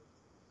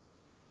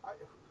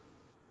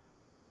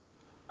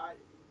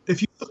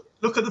 If you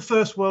look at the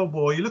First World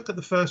War,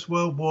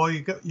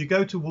 you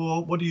go to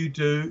war. What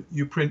do?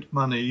 You print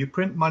money. You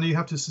print money. You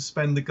have to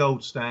suspend the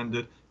gold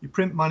standard. You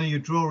print money. You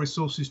draw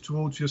resources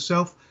towards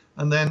yourself,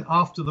 and then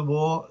after the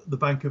war, the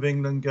Bank of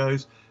England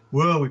goes,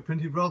 well, we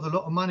printed rather a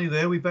lot of money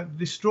there. We better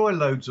destroy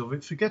loads of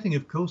it, forgetting,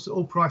 of course, that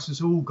all prices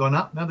have all gone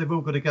up. Now they've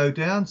all got to go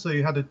down. So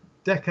you had a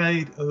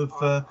decade of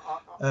I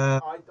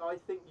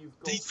think you've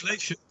got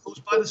deflation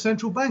caused by the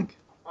central bank.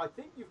 I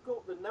think you've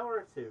got the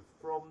narrative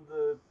from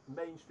the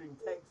mainstream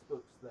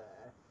textbooks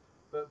there,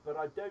 but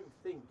I don't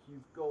think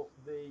you've got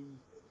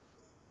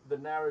the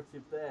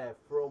narrative there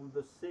from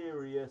the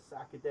serious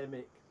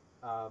academic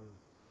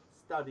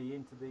study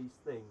into these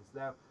things.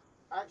 Now,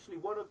 actually,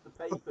 one of the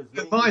papers.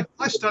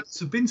 My studies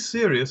have been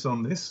serious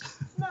on this.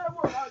 No,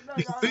 well,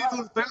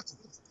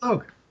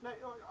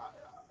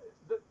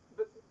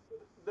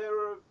 there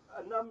are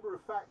a number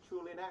of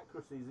factual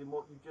inaccuracies in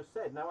what you've just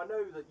said. Now, I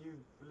know that you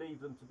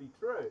believe them to be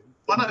true.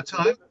 One at a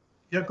time.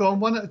 Yeah, go on,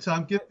 one at a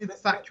time. Give me the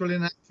factual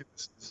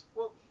inaccuracies.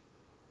 Well,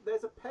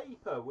 there's a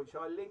paper which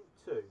I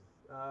linked to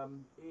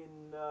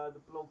in the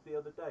blog the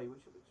other day,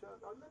 which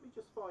let me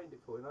just find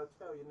it for you, and I'll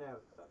tell you now.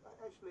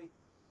 Actually,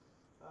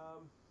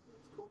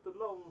 it's called The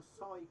Long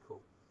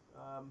Cycle.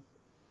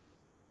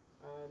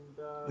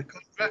 The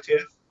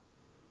Contractive?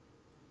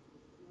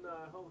 No,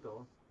 hold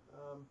on.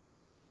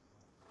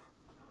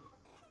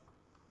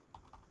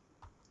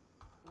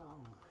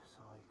 Long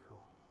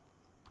Cycle.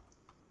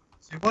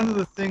 See, one of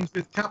the things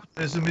with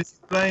capitalism is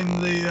you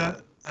blame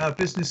the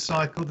business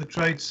cycle, the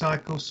trade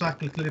cycle,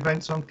 cyclical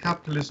events on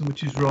capitalism,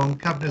 which is wrong.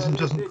 Capitalism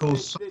doesn't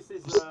cause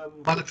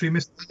monetary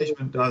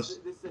mismanagement does.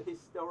 This is a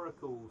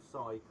historical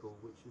cycle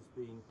which has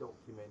been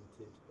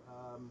documented.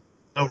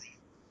 Oh.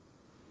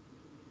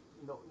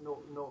 Not.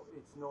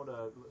 It's not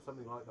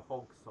something like the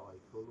hog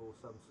cycle or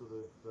some sort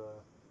of.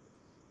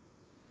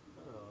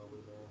 Where are we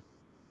there?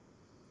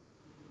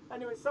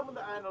 Anyway, someone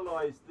that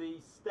analysed the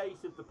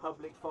state of the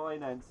public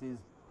finances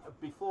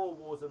before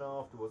wars and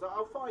afterwards.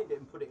 I'll find it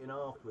and put it in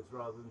afterwards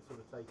rather than sort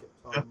of take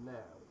up time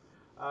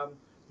now.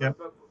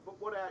 But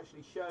what it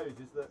actually shows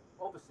is that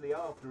obviously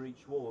after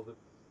each war,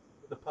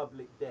 the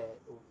public debt,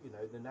 or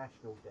the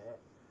national debt,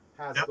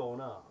 has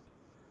gone up.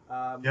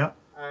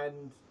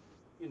 And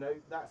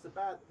that's a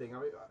bad thing. I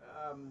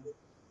mean,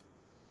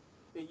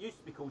 it used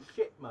to be called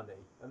shit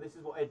money, and this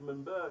is what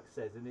Edmund Burke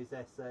says in his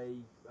essay,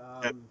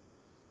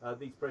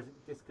 These Present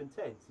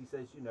Discontents. He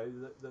says,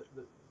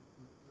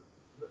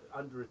 that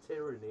under a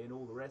tyranny and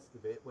all the rest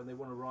of it, when they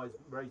want to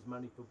raise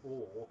money for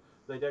war,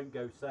 they don't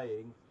go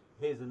saying,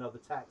 here's another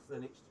tax,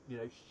 then it's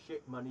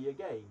shit money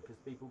again, because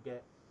people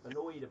get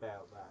annoyed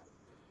about that.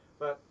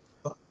 But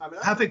I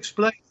have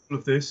explained all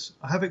of this.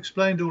 I have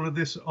explained all of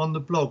this on the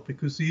blog,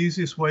 because the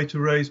easiest way to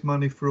raise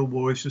money for a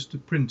war is just to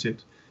print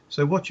it.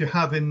 So what you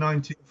have in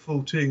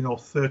 1914 or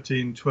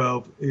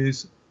 1312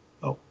 is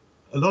a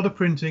lot of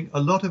printing,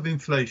 a lot of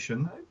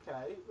inflation.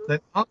 Okay. Then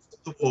after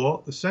the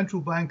war, the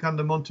central bank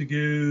under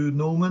Montagu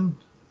Norman,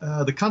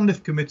 the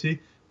Cunliffe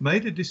Committee,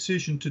 made a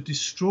decision to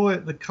destroy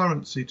the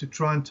currency to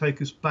try and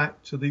take us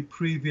back to the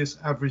previous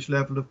average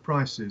level of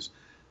prices.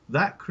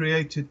 That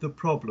created the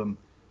problem.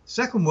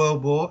 Second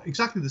World War,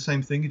 exactly the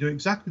same thing. You do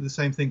exactly the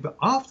same thing, but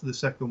after the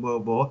Second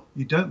World War,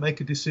 you don't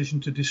make a decision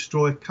to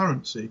destroy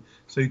currency,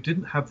 so you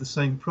didn't have the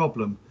same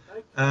problem.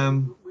 Okay.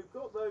 We've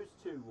got those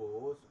two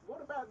wars.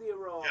 What about the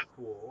Iraq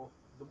War,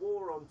 the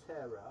War on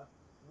Terror,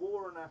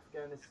 War on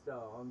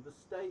Afghanistan, the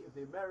state of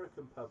the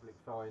American public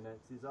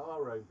finances,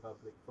 our own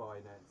public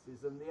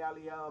finances, and the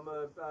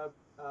Aliyama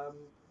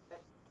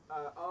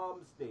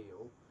arms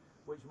deal,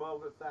 which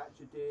Margaret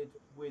Thatcher did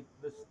with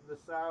the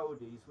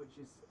Saudis, which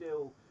is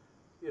still,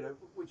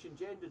 which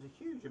engendered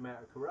a huge amount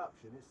of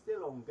corruption. It's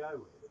still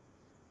ongoing.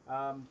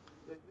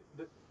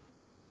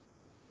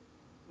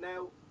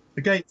 Now,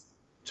 again,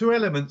 two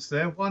elements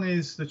there. One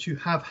is that you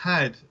have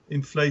had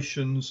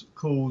inflations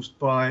caused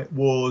by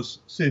wars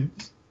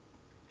since.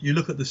 You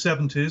look at the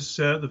 70s,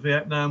 the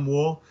Vietnam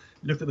War,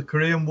 you look at the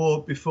Korean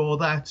War before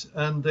that,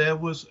 and there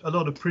was a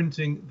lot of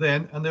printing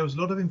then, and there was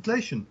a lot of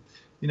inflation,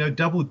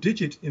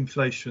 double-digit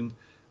inflation.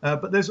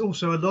 But there's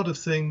also a lot of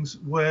things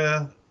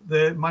where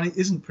the money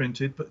isn't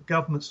printed, but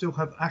governments still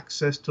have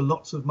access to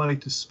lots of money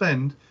to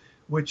spend,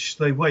 which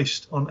they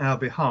waste on our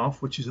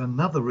behalf, which is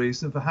another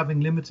reason for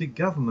having limited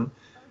government.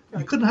 Okay.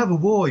 You couldn't have a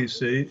war, you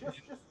see,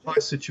 in my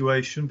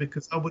situation,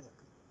 because I would...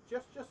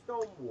 Just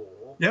on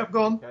war. Yeah,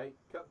 go on. Okay,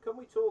 can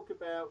we talk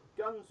about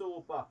guns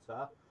or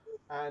butter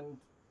and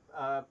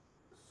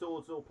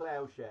swords or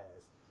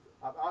ploughshares?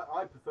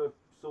 I prefer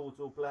swords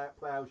or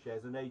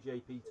ploughshares, and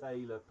AJP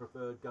Taylor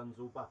preferred guns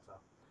or butter.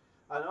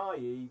 And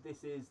i.e.,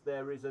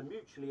 there is a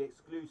mutually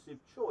exclusive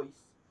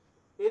choice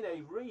in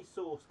a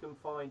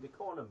resource-confined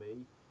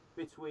economy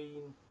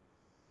between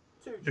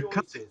two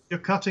choices. You're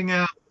cutting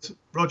out,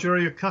 Roger.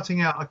 You're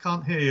cutting out. I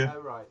can't hear you.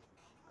 Oh, right.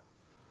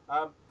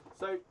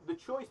 So the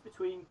choice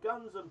between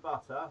guns and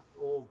butter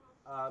or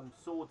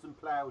swords and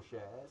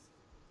ploughshares,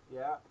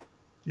 yeah.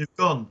 You've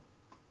gone.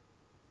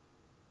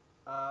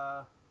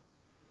 Hello.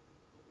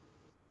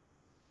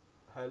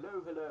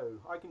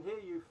 I can hear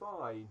you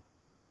fine,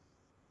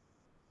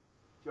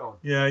 John.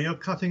 Yeah, you're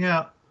cutting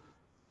out.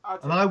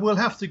 And I will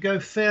have to go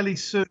fairly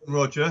soon,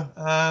 Roger.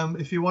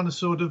 If you want to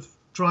sort of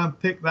try and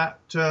pick that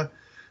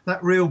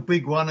that real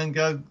big one and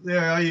go,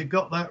 there, you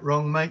got that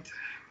wrong, mate.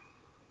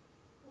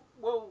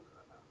 Well,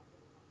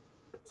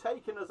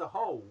 taken as a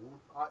whole,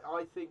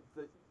 I think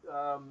that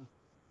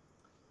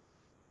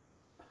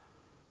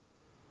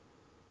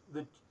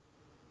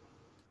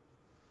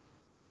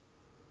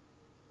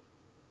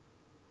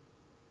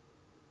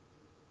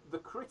the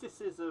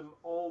criticism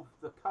of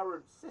the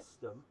current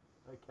system,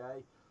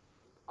 okay,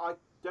 I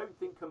don't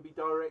think can be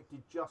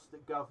directed just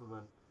at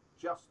government,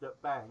 just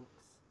at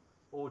banks,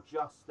 or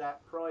just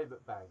at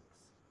private banks.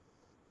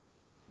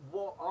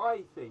 What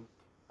I think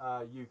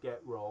you get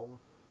wrong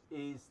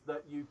is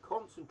that you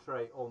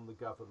concentrate on the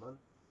government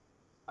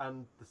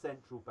and the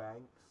central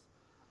banks,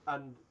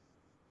 and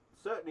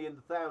certainly in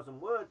the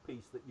 1,000-word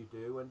piece that you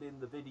do, and in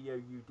the video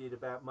you did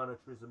about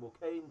monetarism or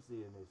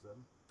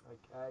Keynesianism,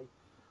 okay,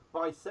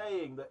 by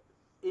saying that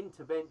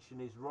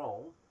intervention is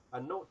wrong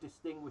and not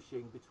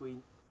distinguishing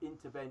between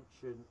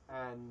intervention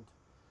and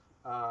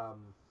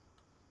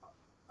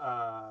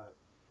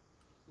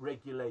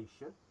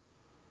regulation,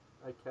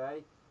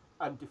 okay,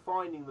 and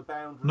defining the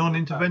boundaries.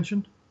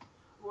 Non-intervention?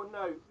 Well,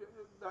 no,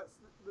 that's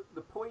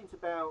the point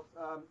about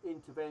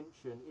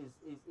intervention is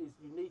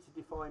you need to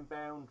define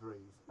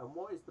boundaries, and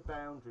what is the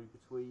boundary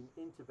between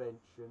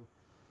intervention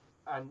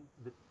and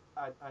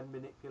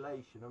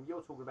manipulation? I mean,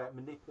 you're talking about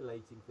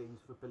manipulating things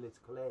for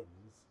political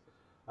ends,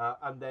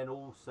 and then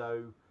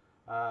also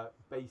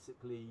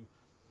basically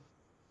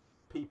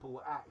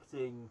people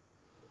acting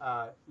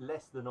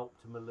less than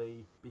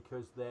optimally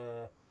because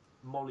they're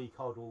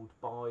mollycoddled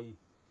by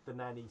the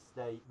nanny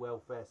state,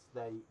 welfare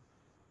state,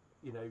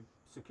 you know,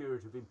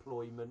 security of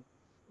employment,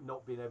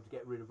 not being able to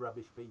get rid of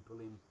rubbish people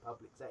in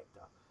public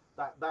sector.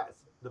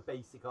 That's the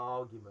basic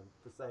argument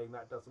for saying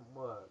that doesn't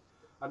work.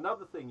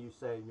 Another thing you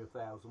say in your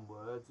 1,000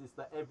 words is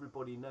that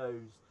everybody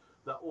knows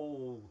that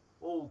all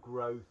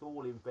growth,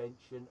 all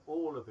invention,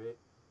 all of it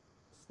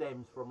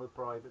stems from the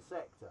private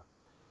sector.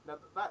 Now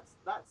that's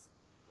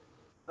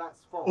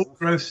false. All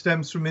growth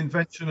stems from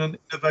invention and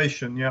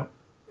innovation. Yeah.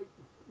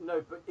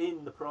 No, but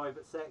in the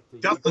private sector,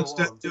 governments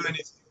don't do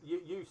anything.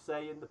 You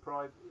say in the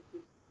private,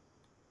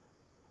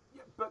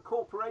 but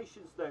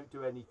corporations don't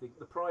do anything.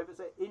 The private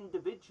sector,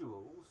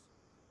 individuals,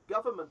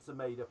 governments are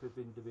made up of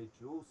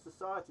individuals.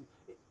 Society,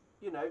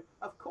 you know,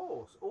 of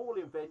course, all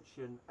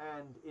invention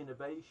and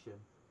innovation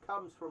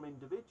comes from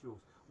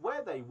individuals.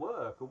 Where they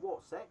work or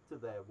what sector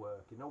they're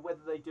working, or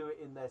whether they do it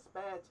in their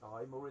spare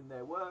time or in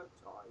their work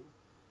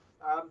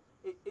time,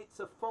 it's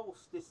a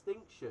false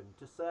distinction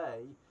to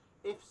say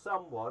if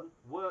someone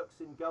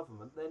works in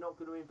government, they're not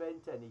going to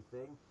invent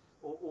anything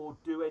or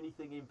do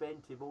anything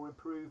inventive or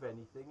improve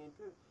anything.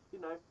 You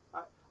know,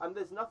 and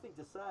there's nothing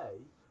to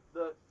say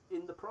that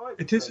in the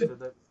private sector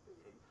that,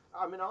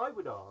 I mean, I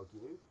would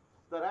argue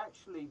that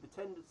actually the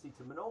tendency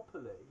to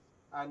monopoly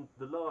and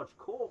the large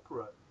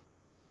corporate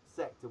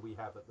sector we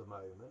have at the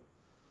moment,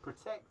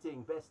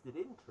 protecting vested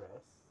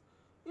interests,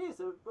 is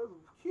a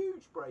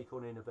huge brake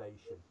on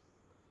innovation.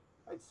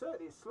 It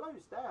certainly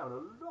slows down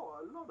a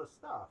lot of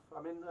stuff.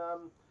 I mean,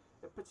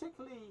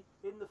 particularly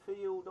in the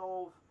field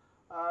of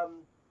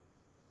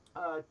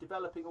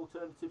developing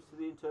alternatives to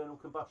the internal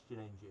combustion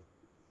engine.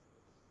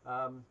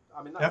 I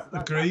mean,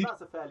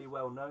 that's a fairly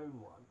well-known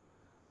one.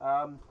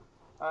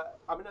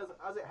 I mean,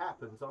 as it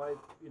happens,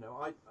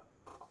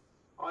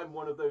 I'm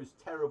one of those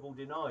terrible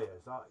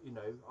deniers.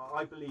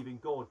 I believe in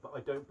God, but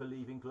I don't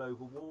believe in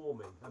global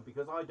warming. And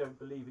because I don't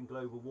believe in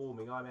global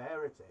warming, I'm a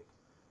heretic.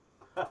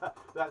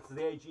 That's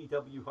the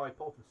AGW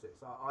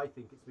hypothesis. I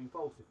think it's been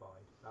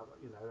falsified.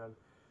 And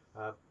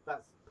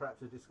that's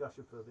perhaps a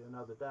discussion for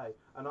another day.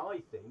 And I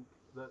think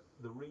that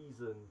the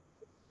reason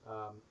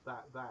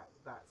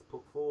that's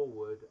put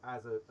forward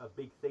as a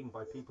big thing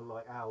by people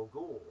like Al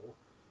Gore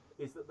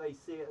is that they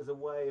see it as a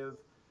way of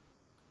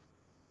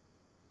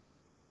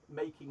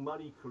making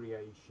money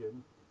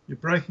creation. You're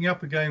breaking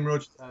up again,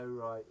 Roger. Oh,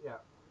 right, yeah.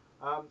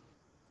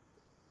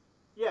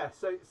 Yeah,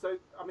 so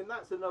I mean,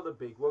 that's another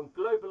big one.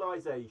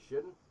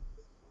 Globalization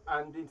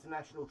and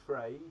international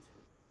trade.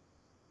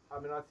 I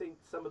mean, I think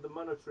some of the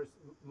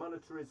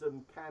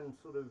monetarism can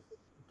sort of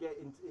get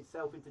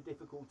itself into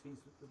difficulties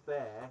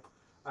there.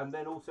 And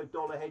then also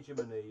dollar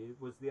hegemony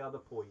was the other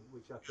point,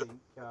 which I think,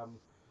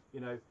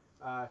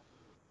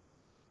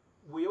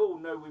 we all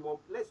know we want.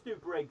 Let's do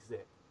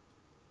Brexit.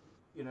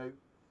 You know.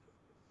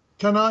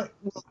 Can I,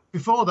 well,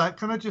 before that,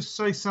 can I just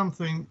say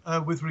something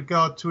with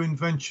regard to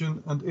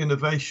invention and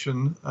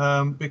innovation?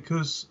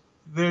 Because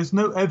there's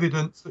no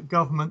evidence that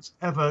governments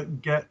ever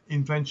get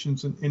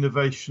inventions and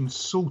innovations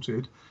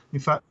sorted. In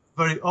fact,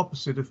 very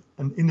opposite of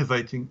an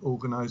innovating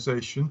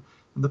organisation.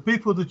 And the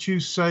people that you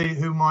say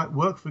who might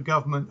work for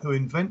government who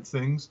invent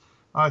things,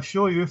 I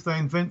assure you, if they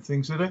invent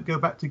things, they don't go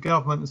back to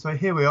government and say,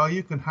 here we are,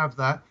 you can have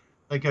that.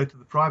 They go to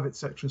the private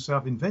sector and say,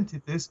 I've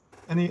invented this.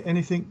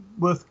 Anything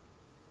worth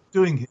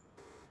doing here?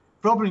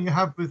 The problem you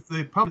have with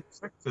the public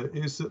sector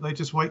is that they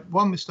just wait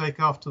one mistake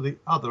after the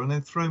other and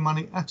then throw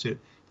money at it.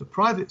 The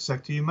private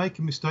sector, you make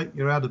a mistake,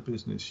 you're out of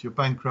business, you're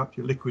bankrupt,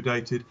 you're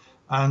liquidated,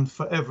 and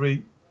for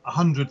every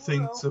 100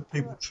 things that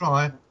people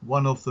try,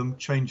 one of them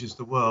changes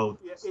the world.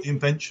 Yeah, the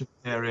invention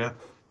area.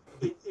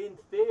 In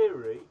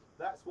theory,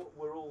 that's what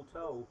we're all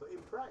told, but in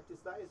practice,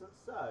 that isn't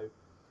so.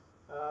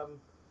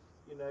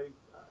 You know,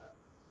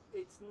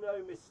 it's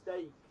no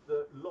mistake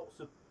that lots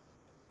of.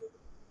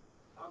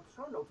 I'm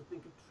trying not to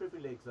think of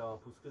trivial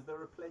examples because there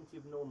are plenty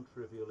of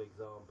non-trivial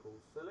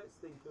examples. So let's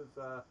think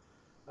of.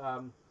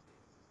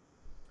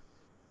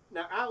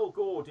 Now, Al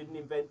Gore didn't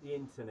invent the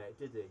internet,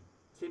 did he?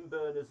 Tim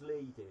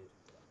Berners-Lee did,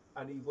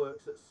 and he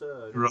works at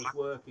CERN. Right. He was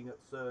working at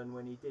CERN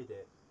when he did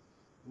it.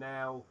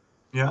 Now,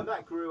 Yeah. and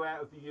that grew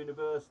out of the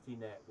university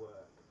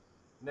network.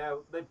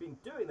 Now, they've been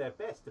doing their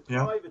best to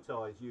Yeah.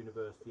 privatise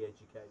university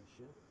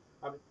education.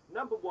 I mean,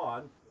 number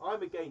one,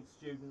 I'm against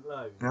student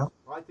loans. Yeah.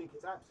 I think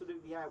it's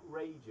absolutely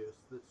outrageous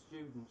that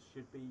students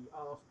should be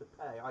asked to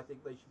pay. I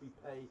think they should be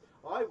paid.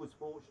 I was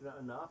fortunate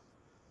enough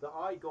that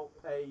I got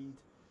paid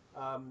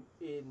I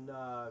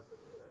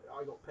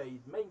got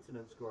paid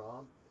maintenance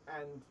grant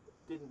and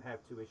didn't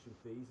have tuition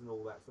fees and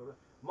all that sort of.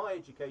 My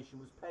education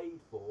was paid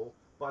for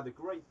by the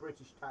great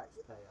British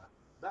taxpayer.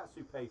 That's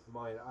who paid for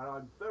mine, and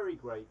I'm very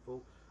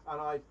grateful.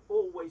 And I've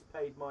always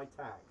paid my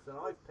tax, and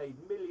I've paid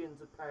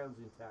millions of pounds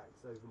in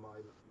tax over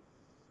my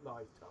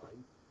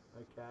lifetime.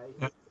 Okay.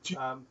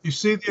 Yeah. You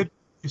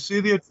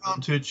see the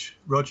advantage,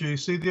 Roger. You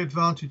see the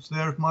advantage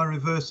there of my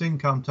reverse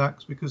income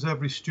tax, because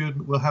every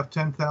student will have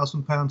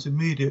 £10,000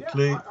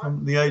 immediately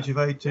from the age of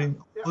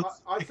 18.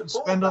 I can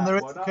support spend on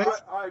their that one.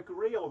 education. I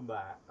agree on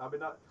that. I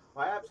mean,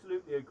 I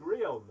absolutely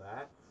agree on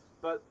that.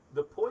 But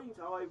the point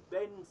I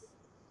then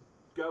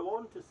go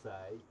on to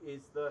say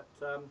is that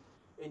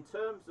in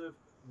terms of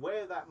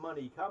where that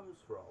money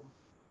comes from,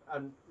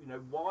 and you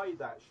know why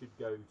that should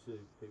go to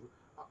people,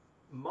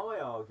 my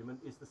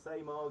argument is the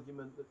same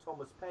argument that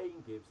Thomas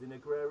Paine gives in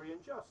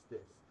Agrarian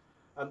Justice,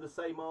 and the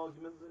same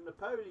argument that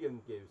Napoleon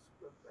gives,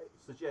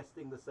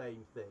 suggesting the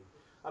same thing,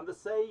 and the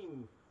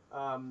same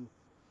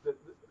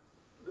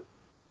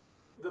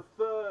the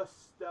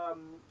first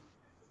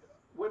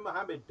when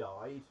Muhammad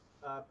died,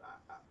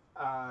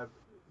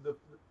 the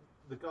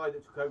guy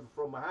that took over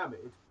from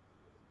Muhammad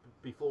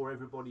before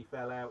everybody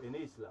fell out in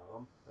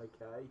Islam,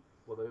 okay,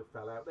 well they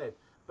fell out then,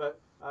 but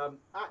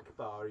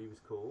Akbar he was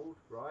called,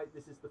 right?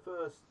 This is the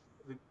first,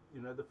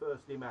 the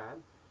first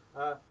imam.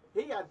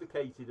 He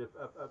advocated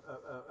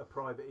a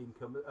private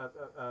income,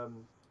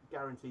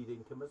 guaranteed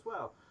income as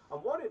well.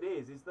 And what it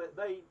is that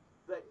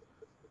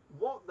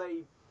what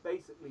they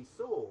basically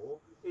saw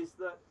is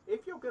that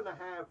if you're going to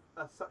have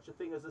such a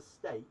thing as a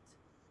state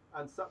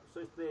and such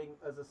a thing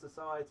as a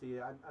society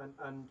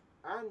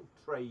and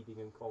trading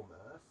and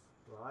commerce,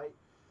 right?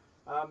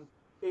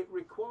 It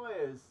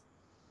requires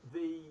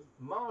the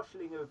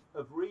marshalling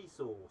of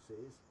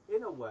resources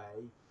in a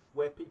way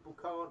where people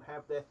can't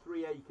have their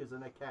 3 acres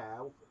and a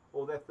cow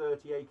or their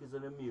 30 acres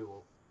and a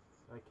mule.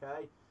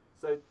 Okay,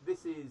 so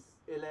this is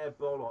Hilaire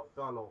Bollock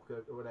or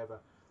whatever.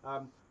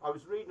 I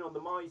was reading on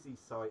the Mises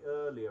site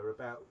earlier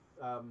about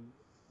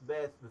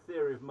the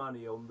theory of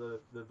money on the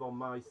von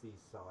Mises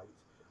site,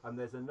 and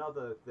there's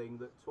another thing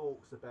that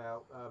talks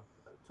about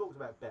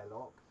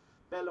Belloc.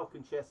 Belloc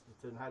and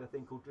Chesterton had a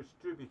thing called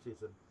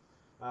distributism,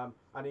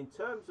 and in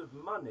terms of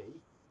money,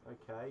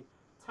 okay,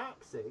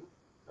 taxing,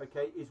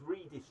 okay, is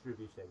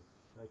redistributing,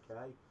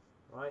 okay,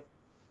 right,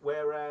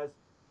 whereas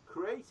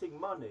creating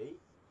money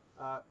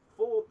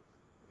for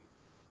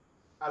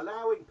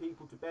allowing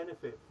people to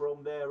benefit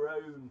from their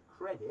own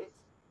credit,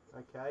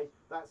 okay,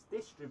 that's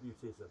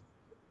distributism.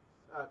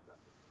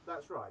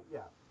 That's right,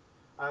 yeah.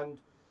 And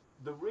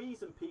the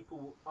reason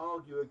people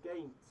argue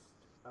against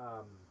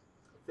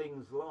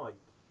things like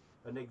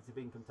a negative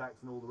income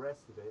tax and all the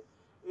rest of it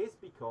is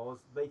because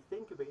they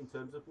think of it in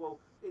terms of, well,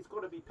 it's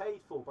got to be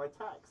paid for by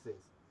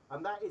taxes,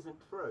 and that isn't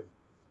true.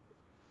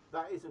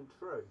 That isn't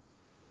true.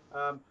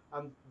 And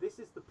this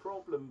is the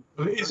problem.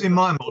 Well, it is in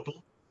my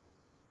model.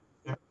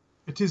 Yeah,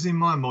 it is in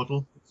my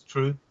model. It's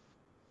true.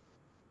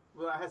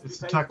 Well, that has to it's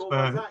be the paid for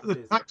by taxpayer. taxes.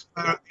 The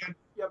taxpayer.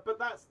 Yeah, but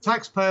that's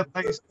Taxpayer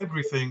pays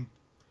everything.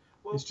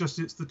 well,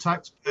 it's the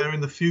taxpayer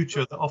in the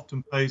future that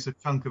often pays a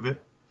chunk of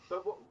it.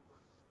 But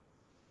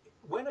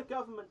when a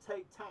government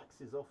take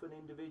taxes off an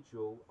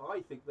individual,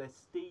 I think they're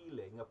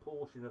stealing a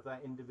portion of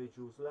that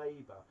individual's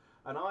labour.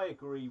 And I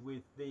agree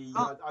with the,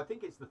 I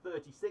think it's the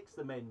 36th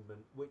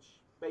Amendment, which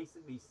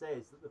basically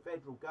says that the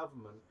federal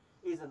government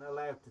isn't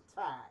allowed to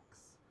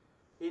tax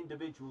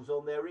individuals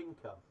on their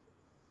income,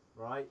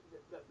 right?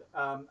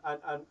 Well,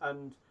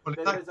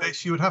 in that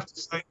case, you would have to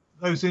say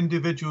those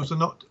individuals are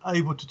not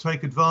able to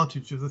take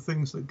advantage of the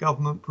things that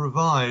government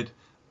provide.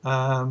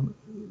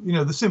 You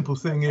know, the simple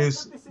thing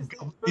is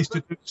government needs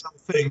to do some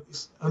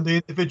things, and the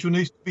individual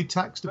needs to be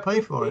taxed to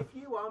pay for it.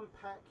 If you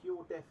unpack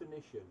your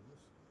definitions,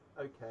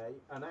 okay,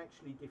 and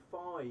actually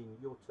define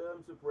your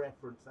terms of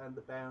reference and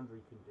the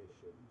boundary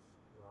conditions,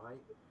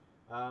 right?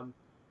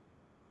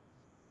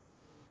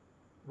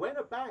 When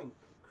a bank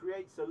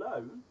creates a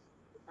loan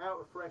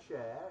out of fresh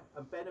air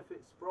and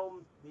benefits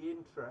from the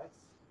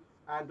interest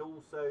and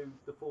also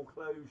the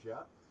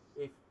foreclosure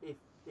if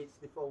it's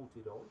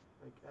defaulted on,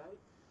 okay,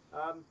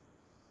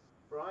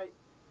 right?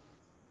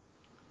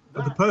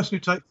 But the person who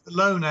takes the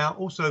loan out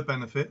also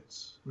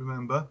benefits,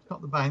 remember,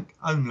 not the bank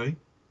only.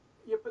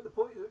 Yeah, but the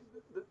point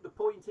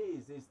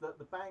is that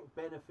the bank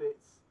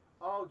benefits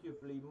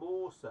arguably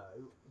more so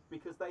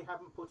because they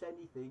haven't put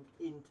anything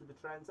into the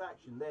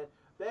transaction.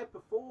 They're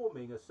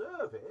performing a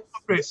service.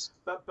 Risk.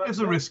 But there's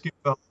a risk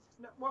involved.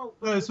 No, well,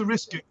 there's a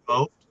risk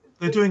involved.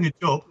 They're doing a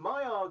job.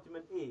 My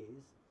argument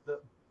is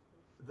that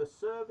the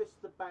service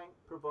the bank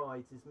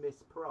provides is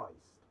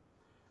mispriced,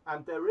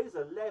 and there is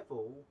a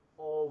level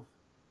of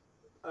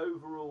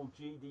overall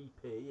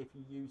GDP, if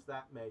you use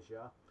that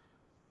measure,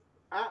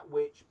 at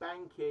which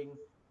banking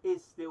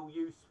is still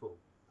useful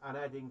and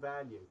adding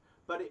value.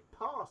 But it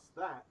passed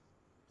that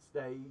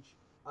stage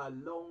a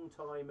long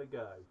time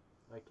ago,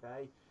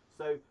 okay?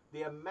 So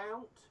the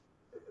amount,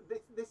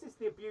 this is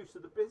the abuse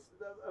of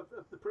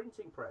the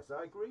printing press.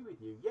 I agree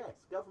with you.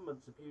 Yes,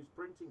 governments abuse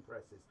printing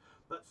presses,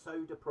 but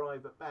so do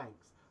private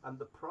banks. And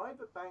the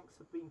private banks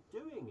have been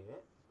doing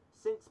it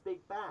since Big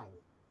Bang.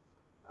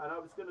 And I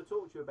was going to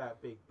talk to you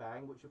about Big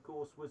Bang, which of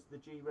course was the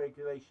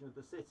deregulation of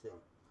the city.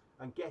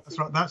 And getting... That's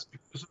right, that's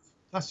because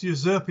that's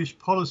usurpish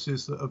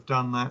policies that have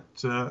done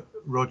that,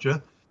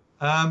 Roger.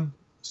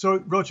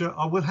 So, Roger,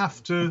 I will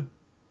have to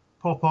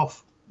pop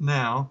off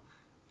now.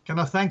 Can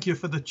I thank you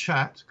for the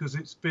chat, because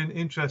it's been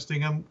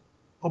interesting, and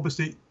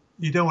obviously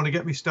you don't want to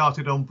get me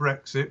started on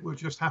Brexit. We'll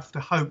just have to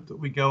hope that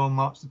we go on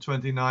March the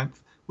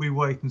 29th. We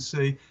wait and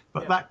see,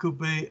 but that could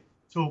be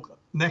talk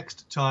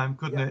next time,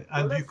 couldn't it?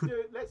 And well, you could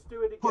let's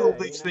do it again. put all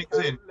these things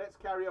in. Let's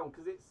carry on,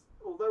 because it's,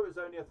 although it's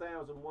only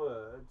 1,000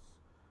 words,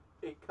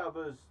 it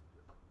covers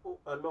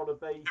a lot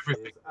of bases.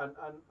 Everything. And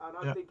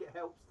I think it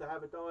helps to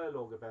have a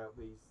dialogue about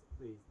these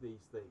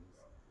things.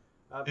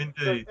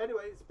 Indeed. So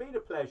anyway, it's been a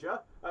pleasure.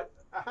 A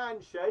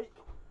handshake.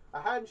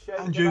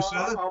 And you,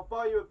 sir. I'll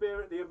buy you a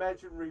beer at the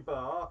imaginary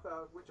bar,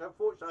 which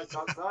unfortunately I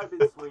can't. Cause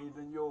I'm in Sweden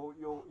and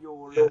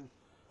you're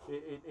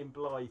in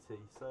Blighty.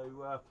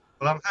 So.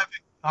 Well,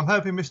 I'm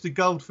hoping Mr.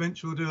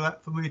 Goldfinch will do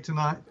that for me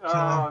tonight.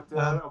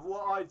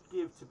 What I'd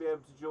give to be able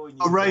to join you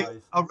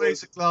guys. I'll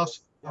raise a glass.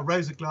 Yeah. I'll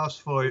raise a glass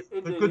for you.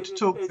 Indeed, but good to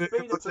talk to you. It's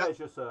been a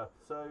pleasure, sir.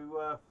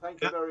 So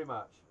thank you very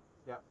much.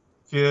 Yeah.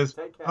 Cheers.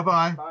 Take care.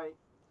 Bye-bye. Bye.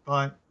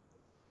 Bye.